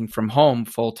was working from home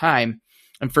full time.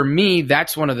 And for me,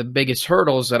 that's one of the biggest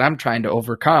hurdles that I'm trying to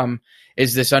overcome,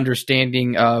 is this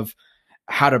understanding of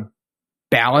how to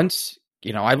balance.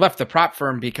 I left the prop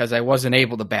firm because I wasn't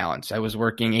able to balance. I was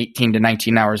working 18 to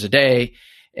 19 hours a day.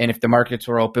 And if the markets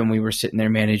were open, we were sitting there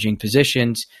managing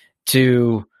positions,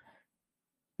 to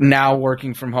now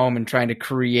working from home and trying to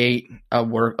create a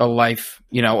work-life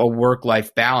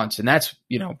balance. And that's,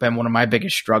 been one of my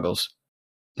biggest struggles.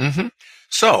 Mm-hmm.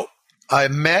 So I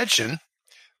imagine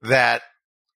that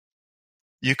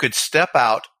you could step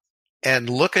out and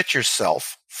look at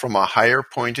yourself from a higher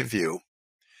point of view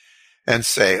and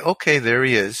say, okay, there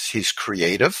he is. He's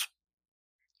creative.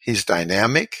 He's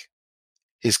dynamic.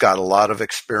 He's got a lot of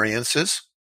experiences.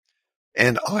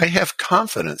 And I have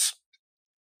confidence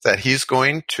that he's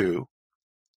going to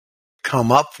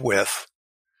come up with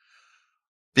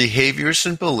behaviors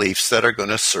and beliefs that are going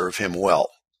to serve him well.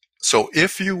 So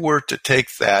if you were to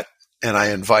take that, and I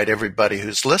invite everybody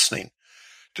who's listening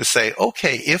to say,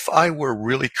 okay, if I were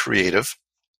really creative,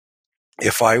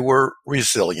 if I were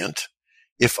resilient,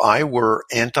 if I were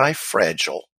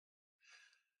anti-fragile,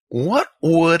 what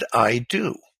would I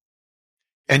do?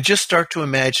 And just start to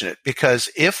imagine it. Because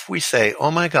if we say,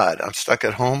 oh my God, I'm stuck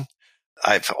at home,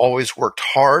 I've always worked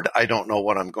hard, I don't know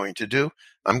what I'm going to do,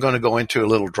 I'm going to go into a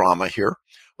little drama here.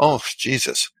 Oh,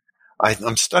 Jesus,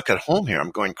 I'm stuck at home here.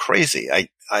 I'm going crazy. I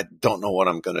don't know what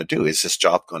I'm going to do. Is this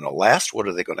job going to last? What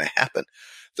are they going to happen?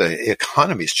 The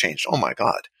economy's changed. Oh my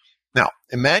God. Now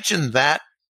imagine that.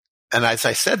 And as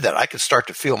I said that, I could start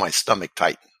to feel my stomach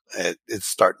tighten. It's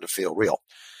starting to feel real.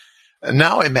 And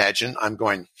now imagine I'm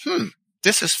going,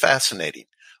 this is fascinating.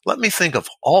 Let me think of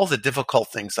all the difficult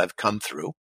things I've come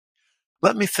through.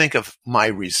 Let me think of my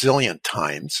resilient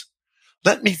times.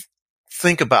 Let me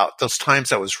think about those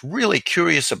times I was really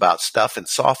curious about stuff and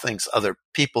saw things other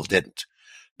people didn't.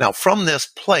 Now, from this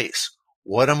place,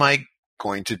 what am I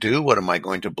going to do? What am I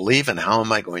going to believe? And how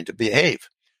am I going to behave?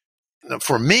 Now,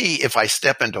 for me, if I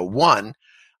step into one,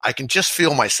 I can just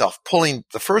feel myself pulling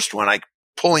the first one.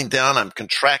 Pulling down, I'm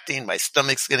contracting, my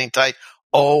stomach's getting tight.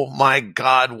 Oh my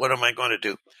God, what am I going to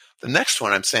do? The next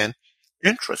one, I'm saying,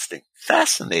 interesting,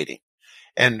 fascinating.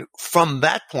 And from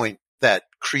that point, that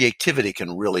creativity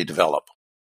can really develop.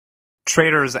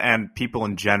 Traders and people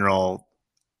in general,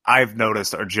 I've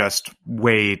noticed, are just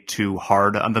way too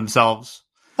hard on themselves.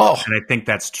 Oh. And I think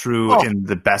that's true in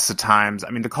the best of times.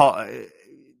 I mean,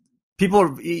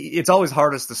 it's always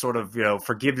hardest to sort of,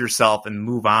 forgive yourself and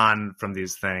move on from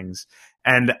these things.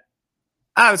 And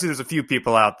obviously there's a few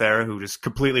people out there who just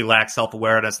completely lack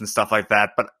self-awareness and stuff like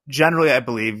that. But generally, I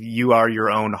believe you are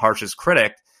your own harshest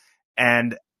critic.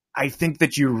 And I think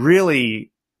that you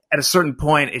really, at a certain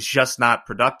point, it's just not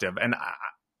productive. And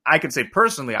I can say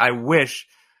personally, I wish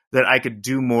that I could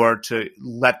do more to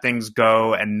let things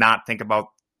go and not think about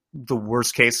the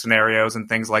worst case scenarios and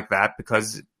things like that,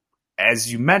 because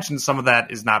as you mentioned, some of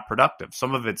that is not productive.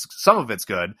 Some of it's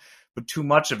good, but too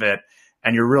much of it,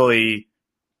 and you're really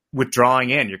withdrawing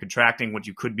in, you're contracting what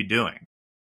you could be doing.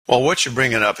 Well, what you're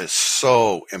bringing up is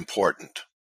so important,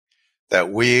 that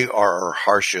we are our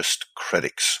harshest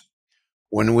critics.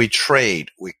 When we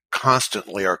trade, we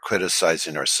constantly are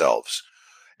criticizing ourselves.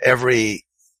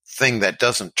 Everything that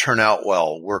doesn't turn out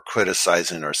well, we're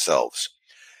criticizing ourselves.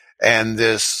 And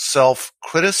this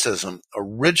self-criticism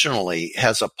originally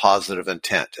has a positive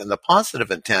intent. And the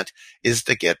positive intent is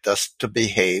to get us to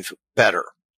behave better.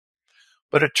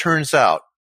 But it turns out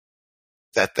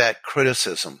that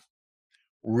criticism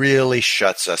really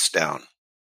shuts us down.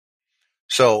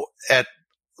 So at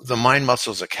the Mind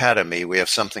Muscles Academy, we have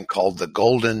something called the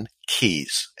Golden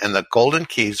Keys. And the Golden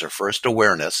Keys are first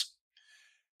awareness.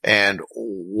 And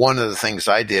one of the things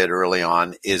I did early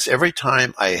on is every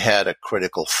time I had a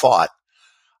critical thought,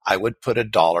 I would put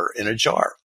 $1 in a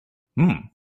jar.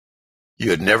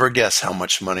 You'd never guess how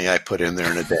much money I put in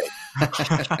there in a day. I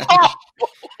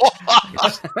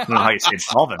don't know how you say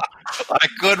solvent. I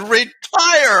could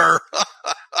retire.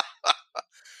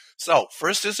 So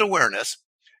first is awareness.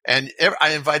 And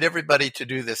I invite everybody to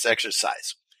do this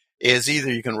exercise. Is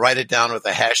either you can write it down with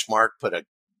a hash mark, put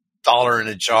 $1 in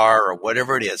a jar, or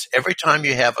whatever it is. Every time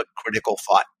you have a critical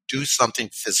thought, do something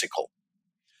physical.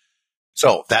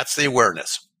 So that's the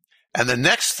awareness. And the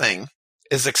next thing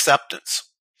is acceptance.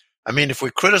 I mean, if we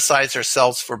criticize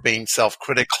ourselves for being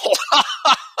self-critical,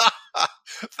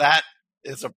 that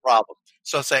is a problem.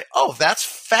 So say, oh, that's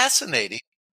fascinating.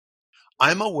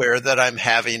 I'm aware that I'm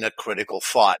having a critical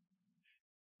thought.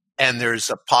 And there's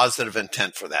a positive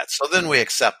intent for that. So then we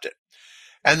accept it.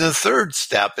 And the third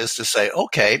step is to say,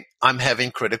 okay, I'm having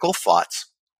critical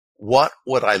thoughts. What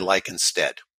would I like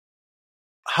instead?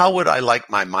 How would I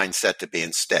like my mindset to be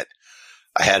instead?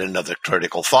 I had another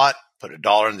critical thought, put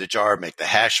 $1 in the jar, make the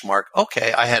hash mark.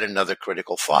 Okay, I had another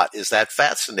critical thought. Is that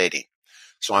fascinating?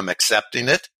 So I'm accepting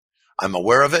it. I'm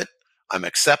aware of it. I'm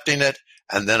accepting it.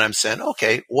 And then I'm saying,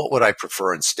 okay, what would I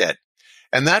prefer instead?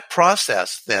 And that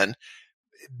process then,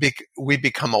 we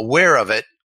become aware of it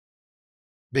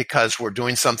because we're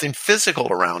doing something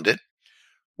physical around it.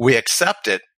 We accept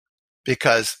it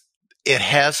because it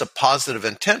has a positive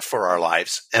intent for our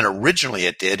lives, and originally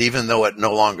it did, even though it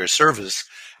no longer serves us.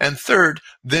 And third,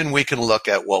 then we can look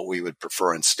at what we would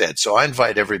prefer instead. So I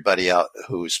invite everybody out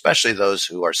especially those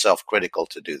who are self-critical,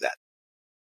 to do that.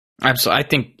 Absolutely. I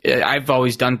think I've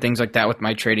always done things like that with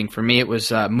my trading. For me, it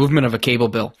was movement of a cable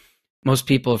bill. Most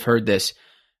people have heard this.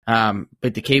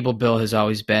 But the cable bill has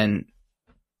always been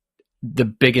the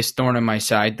biggest thorn in my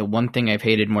side, the one thing I've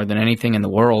hated more than anything in the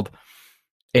world.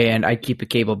 And I keep a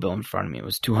cable bill in front of me. It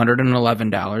was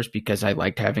 $211 because I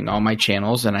liked having all my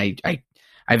channels, and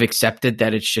I've accepted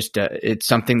that it's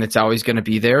something that's always going to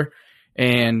be there.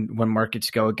 And when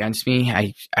markets go against me,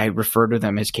 I refer to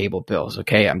them as cable bills.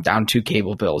 Okay, I'm down 2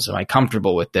 cable bills. Am I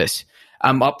comfortable with this?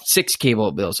 I'm up 6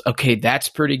 cable bills. Okay, that's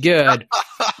pretty good.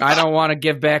 I don't want to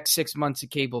give back 6 months of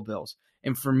cable bills.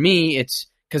 And for me, it's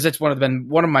because it's been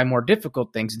one of my more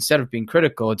difficult things. Instead of being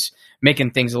critical, it's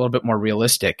making things a little bit more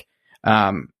realistic.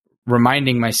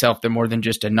 Reminding myself they're more than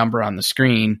just a number on the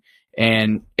screen,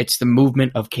 and it's the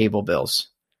movement of cable bills,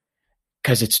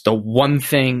 because it's the one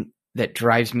thing that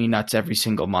drives me nuts every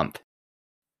single month,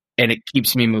 and it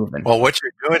keeps me moving. Well, what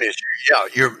you're doing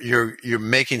is you're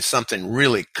making something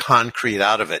really concrete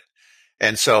out of it.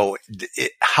 And so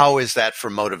how is that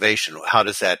for motivation? How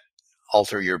does that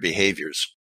alter your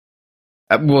behaviors?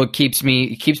 Well, it keeps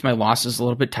my losses a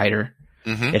little bit tighter.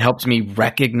 Mm-hmm. It helps me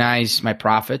recognize my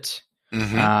profits.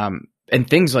 Mm-hmm. And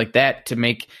things like that to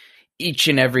make each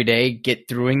and every day get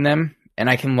through them. And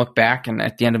I can look back and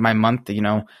at the end of my month,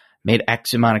 made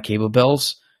X amount of cable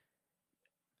bills.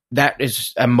 That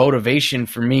is a motivation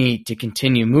for me to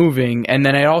continue moving. And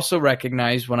then I also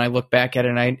recognize when I look back at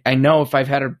it, and I know if I've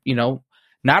had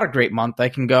not a great month, I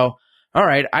can go, all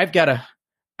right, I've got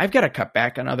to cut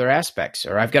back on other aspects,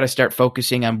 or I've got to start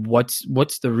focusing on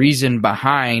what's the reason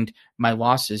behind my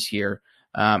losses here.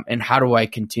 And how do I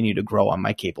continue to grow on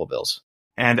my cable bills?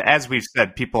 And as we've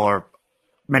said,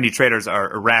 many traders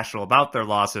are irrational about their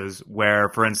losses, where,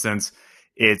 for instance,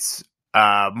 it's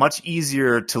much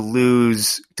easier to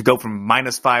go from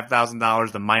minus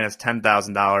 $5,000 to minus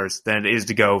 $10,000 than it is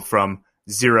to go from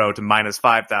 0 to minus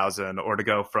 5,000, or to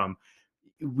go from,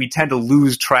 we tend to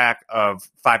lose track of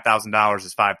 $5,000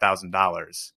 as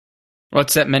 $5,000.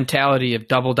 What's that mentality of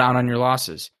double down on your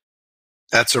losses?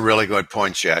 That's a really good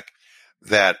point, Jack.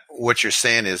 That what you're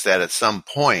saying is that at some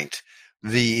point,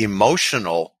 the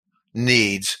emotional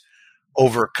needs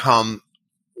overcome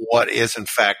what is in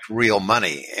fact real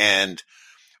money. And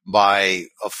by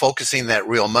focusing that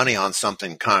real money on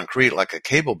something concrete like a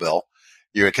cable bill,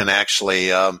 you can actually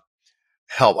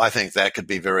help. I think that could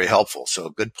be very helpful. So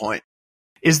good point.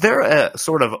 Is there a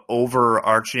sort of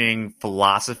overarching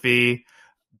philosophy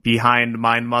behind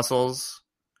Mind Muscles?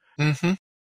 Mm-hmm.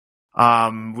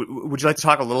 Would you like to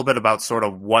talk a little bit about sort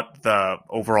of what the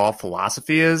overall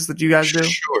philosophy is that you guys do?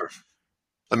 Sure.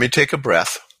 Let me take a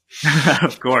breath.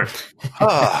 Of course.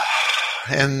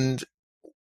 And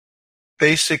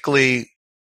basically,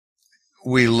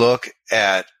 we look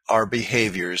at our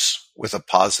behaviors with a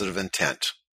positive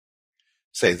intent.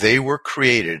 Say they were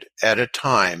created at a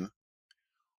time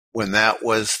when that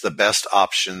was the best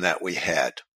option that we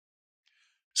had.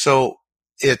 So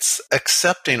it's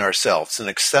accepting ourselves and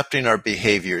accepting our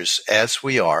behaviors as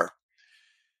we are,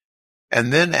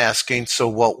 and then asking, so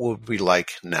what would we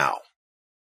like now?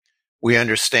 We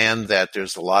understand that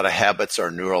there's a lot of habits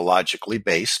are neurologically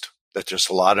based, that there's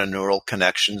a lot of neural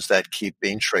connections that keep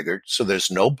being triggered. So there's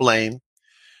no blame,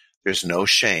 there's no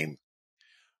shame.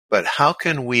 But how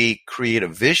can we create a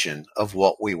vision of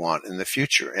what we want in the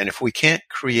future? And if we can't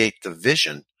create the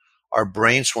vision, our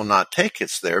brains will not take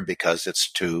us there because it's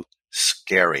too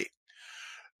scary.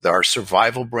 Our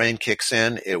survival brain kicks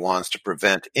in. It wants to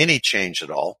prevent any change at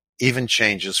all, even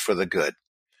changes for the good.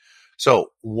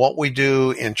 So what we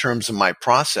do in terms of my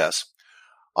process,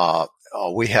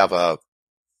 we have a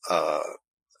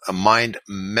mind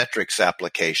metrics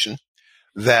application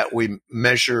that we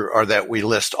measure, or that we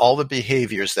list all the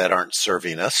behaviors that aren't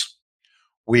serving us.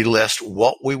 We list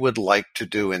what we would like to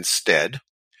do instead.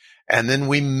 And then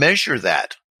we measure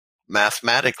that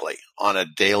mathematically on a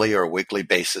daily or weekly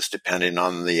basis, depending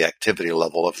on the activity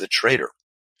level of the trader.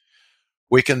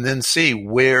 We can then see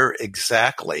where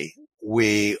exactly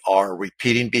we are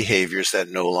repeating behaviors that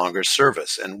no longer serve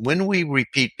us. And when we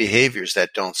repeat behaviors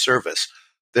that don't serve us,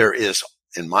 there is,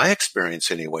 in my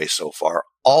experience anyway so far,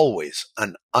 always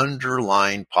an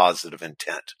underlying positive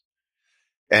intent.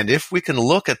 And if we can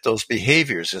look at those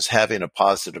behaviors as having a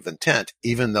positive intent,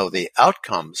 even though the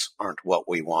outcomes aren't what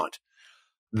we want,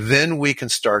 then we can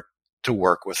start to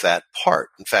work with that part.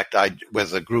 In fact,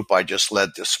 with a group I just led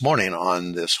this morning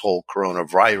on this whole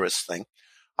coronavirus thing,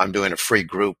 I'm doing a free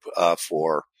group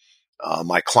for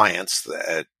my clients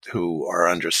who are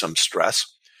under some stress.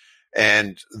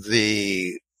 And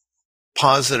the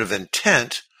positive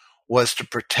intent was to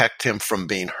protect him from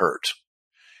being hurt.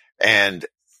 And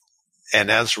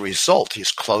as a result,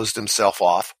 he's closed himself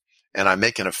off. And I'm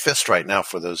making a fist right now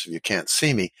for those of you who can't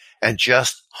see me, and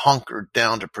just hunkered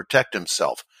down to protect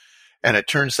himself. And it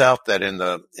turns out that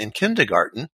in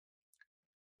kindergarten,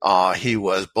 he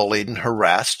was bullied and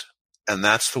harassed, and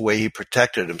that's the way he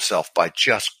protected himself, by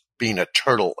just being a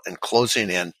turtle and closing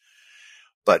in.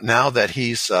 But now that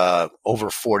he's over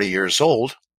 40 years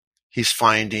old, he's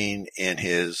finding in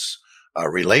his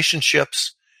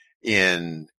relationships,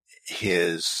 in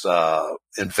his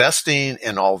investing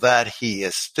and all that, he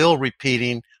is still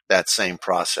repeating that same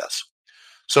process.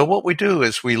 So what we do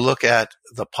is we look at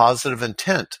the positive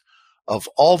intent of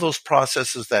all those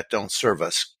processes that don't serve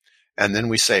us, and then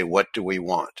we say, what do we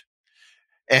want?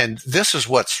 And this is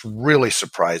what's really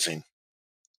surprising,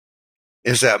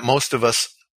 is that most of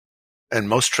us and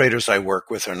most traders I work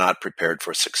with are not prepared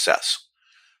for success.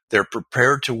 They're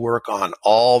prepared to work on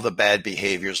all the bad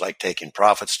behaviors, like taking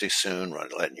profits too soon,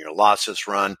 letting your losses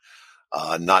run,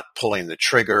 not pulling the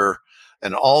trigger,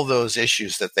 and all those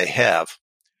issues that they have.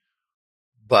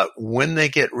 But when they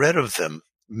get rid of them,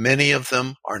 many of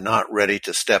them are not ready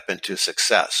to step into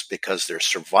success, because their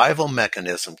survival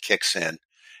mechanism kicks in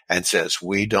and says,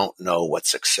 we don't know what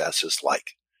success is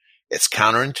like. It's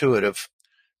counterintuitive.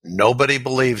 Nobody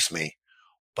believes me.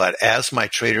 But as my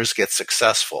traders get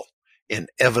successful,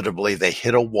 inevitably they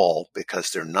hit a wall,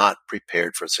 because they're not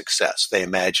prepared for success. They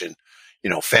imagine,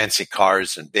 fancy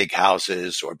cars and big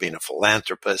houses, or being a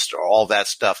philanthropist, or all that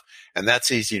stuff. And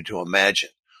that's easy to imagine.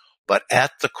 But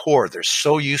at the core, they're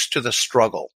so used to the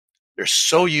struggle. They're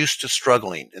so used to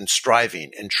struggling and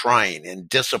striving and trying and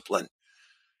discipline,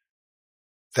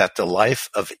 that the life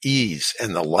of ease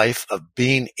and the life of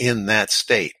being in that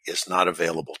state is not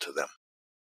available to them.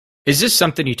 Is this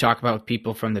something you talk about with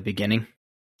people from the beginning?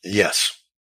 Yes.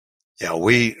 Yeah,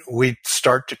 we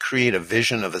start to create a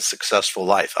vision of a successful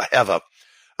life. I have a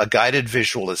guided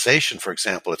visualization, for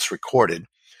example, it's recorded,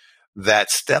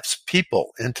 that steps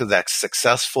people into that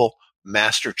successful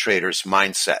master trader's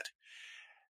mindset.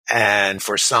 And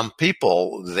for some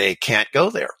people, they can't go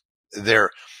there.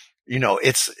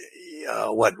 It's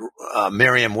what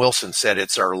Merriam-Wilson said,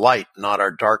 it's our light, not our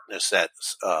darkness, that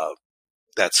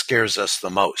scares us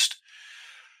the most.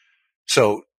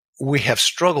 So we have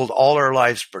struggled all our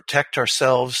lives to protect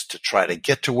ourselves, to try to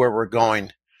get to where we're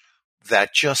going,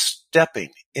 that just stepping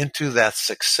into that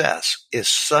success is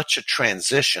such a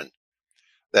transition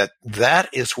that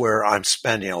is where I'm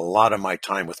spending a lot of my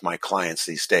time with my clients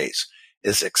these days,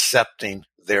 is accepting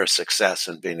their success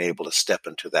and being able to step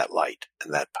into that light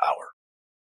and that power.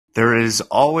 There is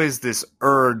always this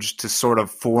urge to sort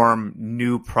of form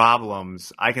new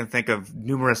problems. I can think of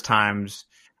numerous times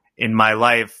in my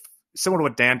life, similar to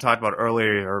what Dan talked about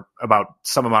earlier, about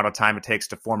some amount of time it takes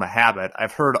to form a habit.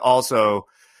 I've heard also,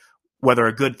 whether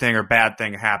a good thing or bad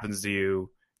thing happens to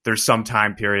you, there's some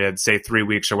time period, say 3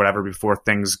 weeks or whatever, before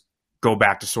things go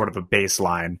back to sort of a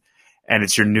baseline, and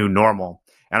it's your new normal.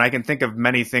 And I can think of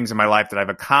many things in my life that I've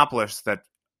accomplished that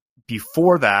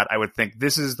before that, I would think,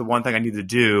 this is the one thing I need to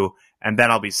do, and then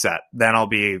I'll be set. Then I'll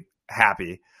be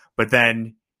happy. But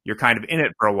then you're kind of in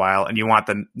it for a while, and you want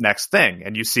the next thing.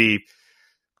 And you see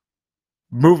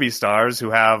movie stars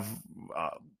who have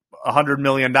 $100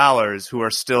 million who are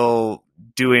still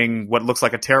doing what looks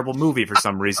like a terrible movie for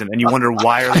some reason, and you wonder,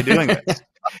 why are they doing this?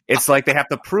 It's like they have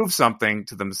to prove something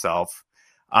to themselves.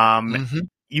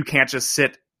 You can't just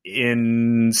sit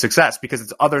in success, because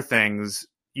it's other things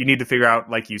you need to figure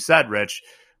out. Like you said, Rich,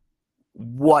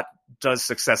 what does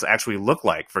success actually look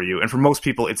like for you? And for most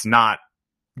people, it's not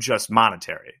just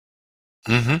monetary.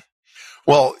 Mm-hmm.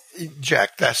 Well,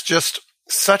 Jack, that's just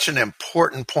such an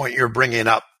important point you're bringing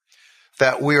up,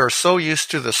 that we are so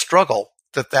used to the struggle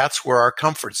that that's where our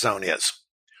comfort zone is.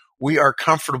 We are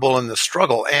comfortable in the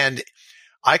struggle. And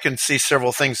I can see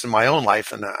several things in my own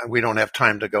life, and we don't have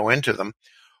time to go into them,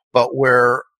 but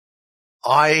where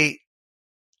I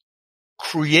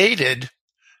created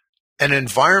an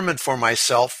environment for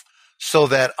myself so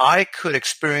that I could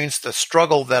experience the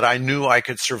struggle that I knew I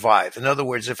could survive. In other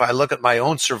words, if I look at my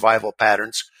own survival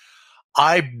patterns,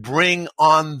 I bring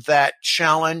on that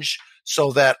challenge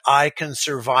so that I can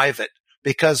survive it,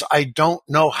 because I don't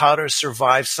know how to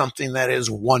survive something that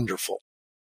is wonderful.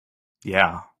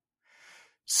 Yeah.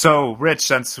 So, Rich,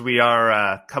 since we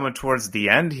are coming towards the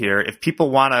end here, if people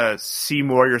want to see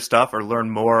more of your stuff or learn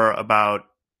more about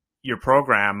your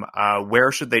program,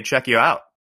 where should they check you out?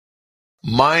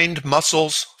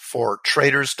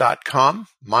 mindmusclesfortraders.com,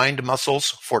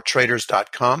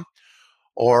 mindmusclesfortraders.com.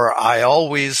 Or I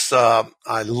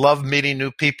love meeting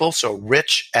new people. So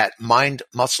Rich at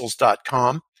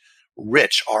mindmuscles.com,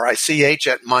 Rich, R-I-C-H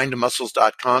at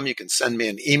mindmuscles.com. You can send me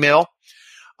an email.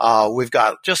 We've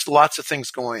got just lots of things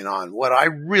going on. What I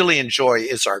really enjoy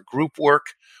is our group work,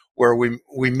 where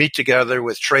we meet together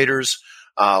with traders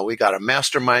We got a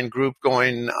mastermind group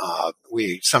going.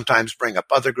 We sometimes bring up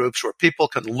other groups where people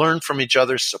can learn from each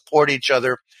other, support each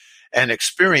other, and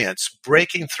experience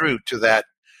breaking through to that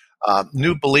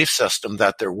new belief system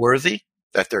that they're worthy,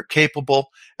 that they're capable,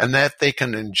 and that they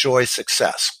can enjoy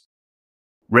success.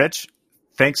 Rich,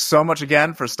 thanks so much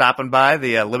again for stopping by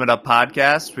the Limit Up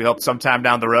podcast. We hope sometime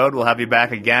down the road we'll have you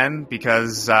back again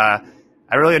because I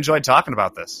really enjoyed talking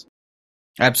about this.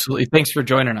 Absolutely. Thanks for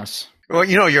joining us. Well,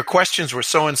 your questions were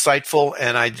so insightful,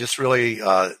 and I just really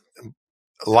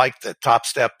like that Top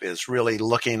Step is really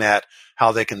looking at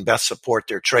how they can best support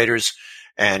their traders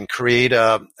and create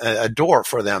a door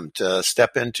for them to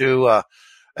step into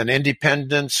an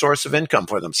independent source of income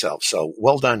for themselves. So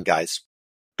well done, guys.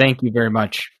 Thank you very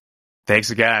much. Thanks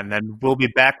again. And we'll be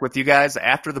back with you guys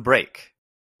after the break.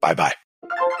 Bye-bye.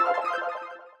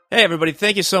 Hey, everybody.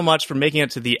 Thank you so much for making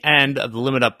it to the end of the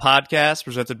Limit Up podcast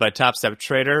presented by Top Step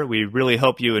Trader. We really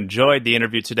hope you enjoyed the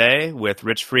interview today with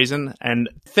Rich Friesen. And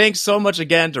thanks so much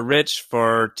again to Rich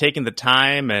for taking the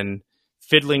time and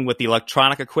fiddling with the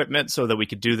electronic equipment so that we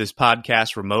could do this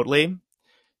podcast remotely.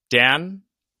 Dan,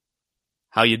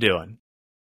 how you doing?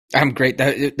 I'm great.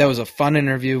 That was a fun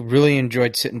interview. Really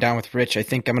enjoyed sitting down with Rich. I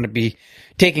think I'm going to be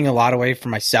taking a lot away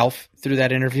from myself through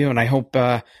that interview, and I hope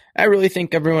I really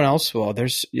think everyone else will.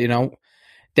 There's,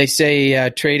 they say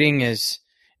trading is,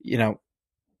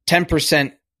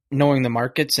 10% knowing the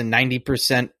markets and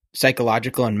 90%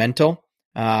 psychological and mental.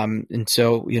 And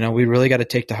so, we really got to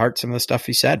take to heart some of the stuff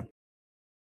he said.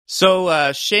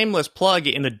 So, shameless plug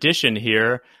in addition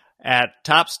here. At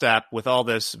Top Step, with all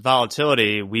this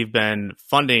volatility, we've been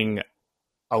funding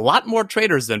a lot more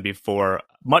traders than before,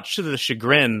 much to the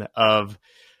chagrin of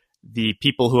the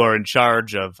people who are in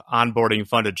charge of onboarding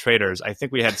funded traders. I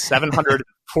think we had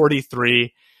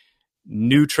 743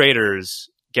 new traders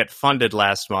get funded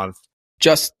last month.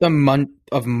 Just the month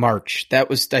of March. That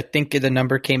was, I think the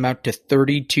number came out to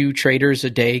 32 traders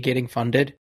a day getting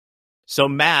funded. So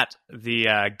Matt,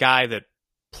 the guy that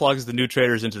plugs the new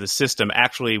traders into the system,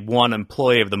 actually won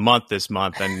Employee of the Month this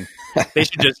month, and they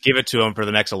should just give it to him for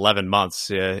the next 11 months.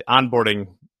 Onboarding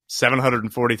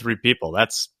 743 people,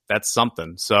 that's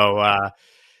something. So,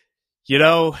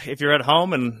 if you're at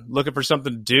home and looking for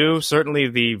something to do, certainly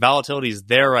the volatility is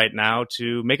there right now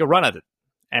to make a run at it.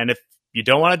 And if you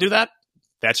don't want to do that,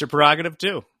 that's your prerogative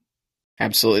too.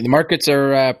 Absolutely. The markets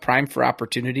are prime for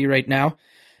opportunity right now.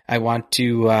 I want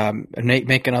to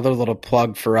make another little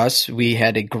plug for us. We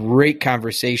had a great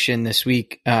conversation this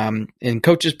week in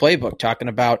Coach's Playbook talking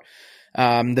about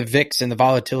the VIX and the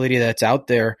volatility that's out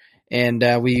there. And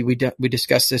we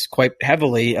discussed this quite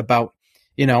heavily about,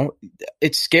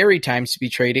 it's scary times to be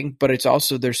trading, but it's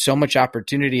also there's so much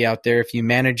opportunity out there. If you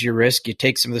manage your risk, you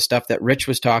take some of the stuff that Rich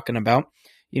was talking about,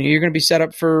 you're going to be set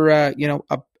up for,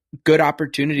 good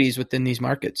opportunities within these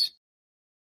markets.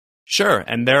 Sure,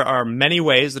 and there are many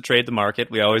ways to trade the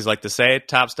market. We always like to say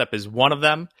Top Step is one of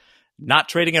them. Not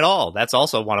trading at all, that's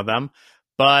also one of them.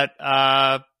 But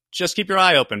just keep your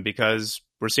eye open because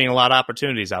we're seeing a lot of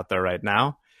opportunities out there right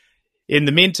now. In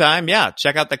the meantime,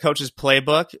 check out the Coach's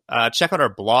Playbook. Check out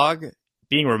our blog.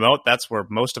 Being remote, that's where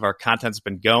most of our content's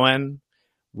been going.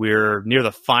 We're near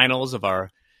the finals of our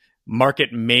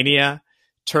Market Mania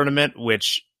tournament,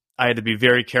 which I had to be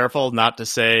very careful not to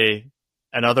say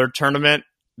another tournament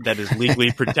that is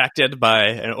legally protected by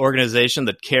an organization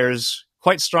that cares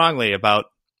quite strongly about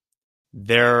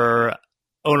their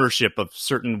ownership of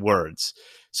certain words.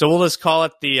 So we'll just call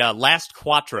it the Last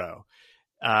Quattro,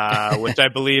 which I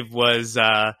believe was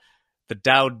the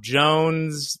Dow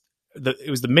Jones. It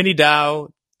was the Mini Dow,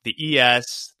 the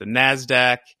ES, the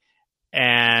NASDAQ,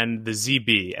 and the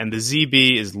ZB. And the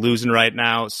ZB is losing right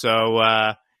now. So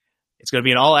it's going to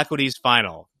be an all equities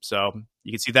final. So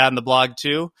you can see that in the blog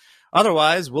too.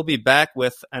 Otherwise, we'll be back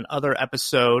with another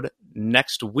episode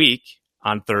next week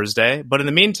on Thursday. But in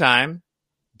the meantime,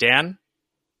 Dan,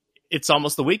 it's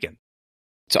almost the weekend.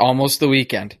 It's almost the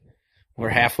weekend. We're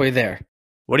halfway there.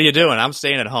 What are you doing? I'm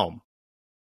staying at home.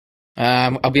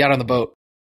 I'll be out on the boat.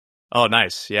 Oh,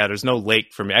 nice. Yeah, there's no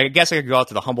lake for me. I guess I could go out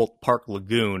to the Humboldt Park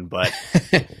Lagoon, but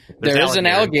there is an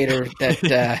alligator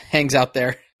that hangs out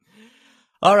there.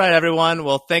 All right, everyone.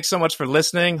 Well, thanks so much for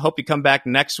listening. Hope you come back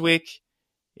next week.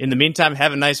 In the meantime,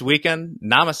 have a nice weekend.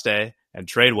 Namaste and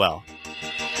trade well.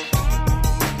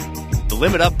 The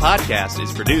Limit Up podcast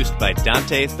is produced by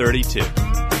Dante32.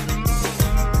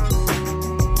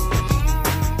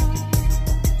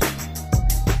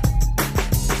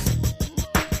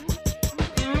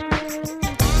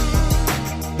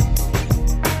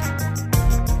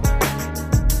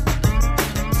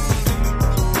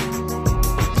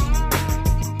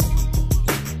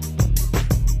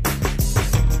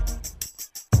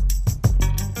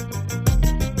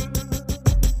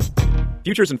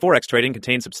 Futures and Forex trading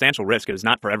contains substantial risk and is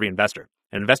not for every investor.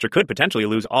 An investor could potentially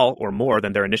lose all or more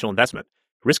than their initial investment.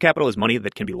 Risk capital is money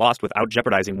that can be lost without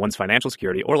jeopardizing one's financial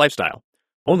security or lifestyle.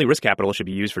 Only risk capital should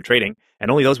be used for trading,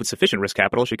 and only those with sufficient risk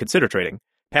capital should consider trading.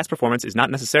 Past performance is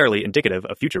not necessarily indicative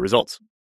of future results.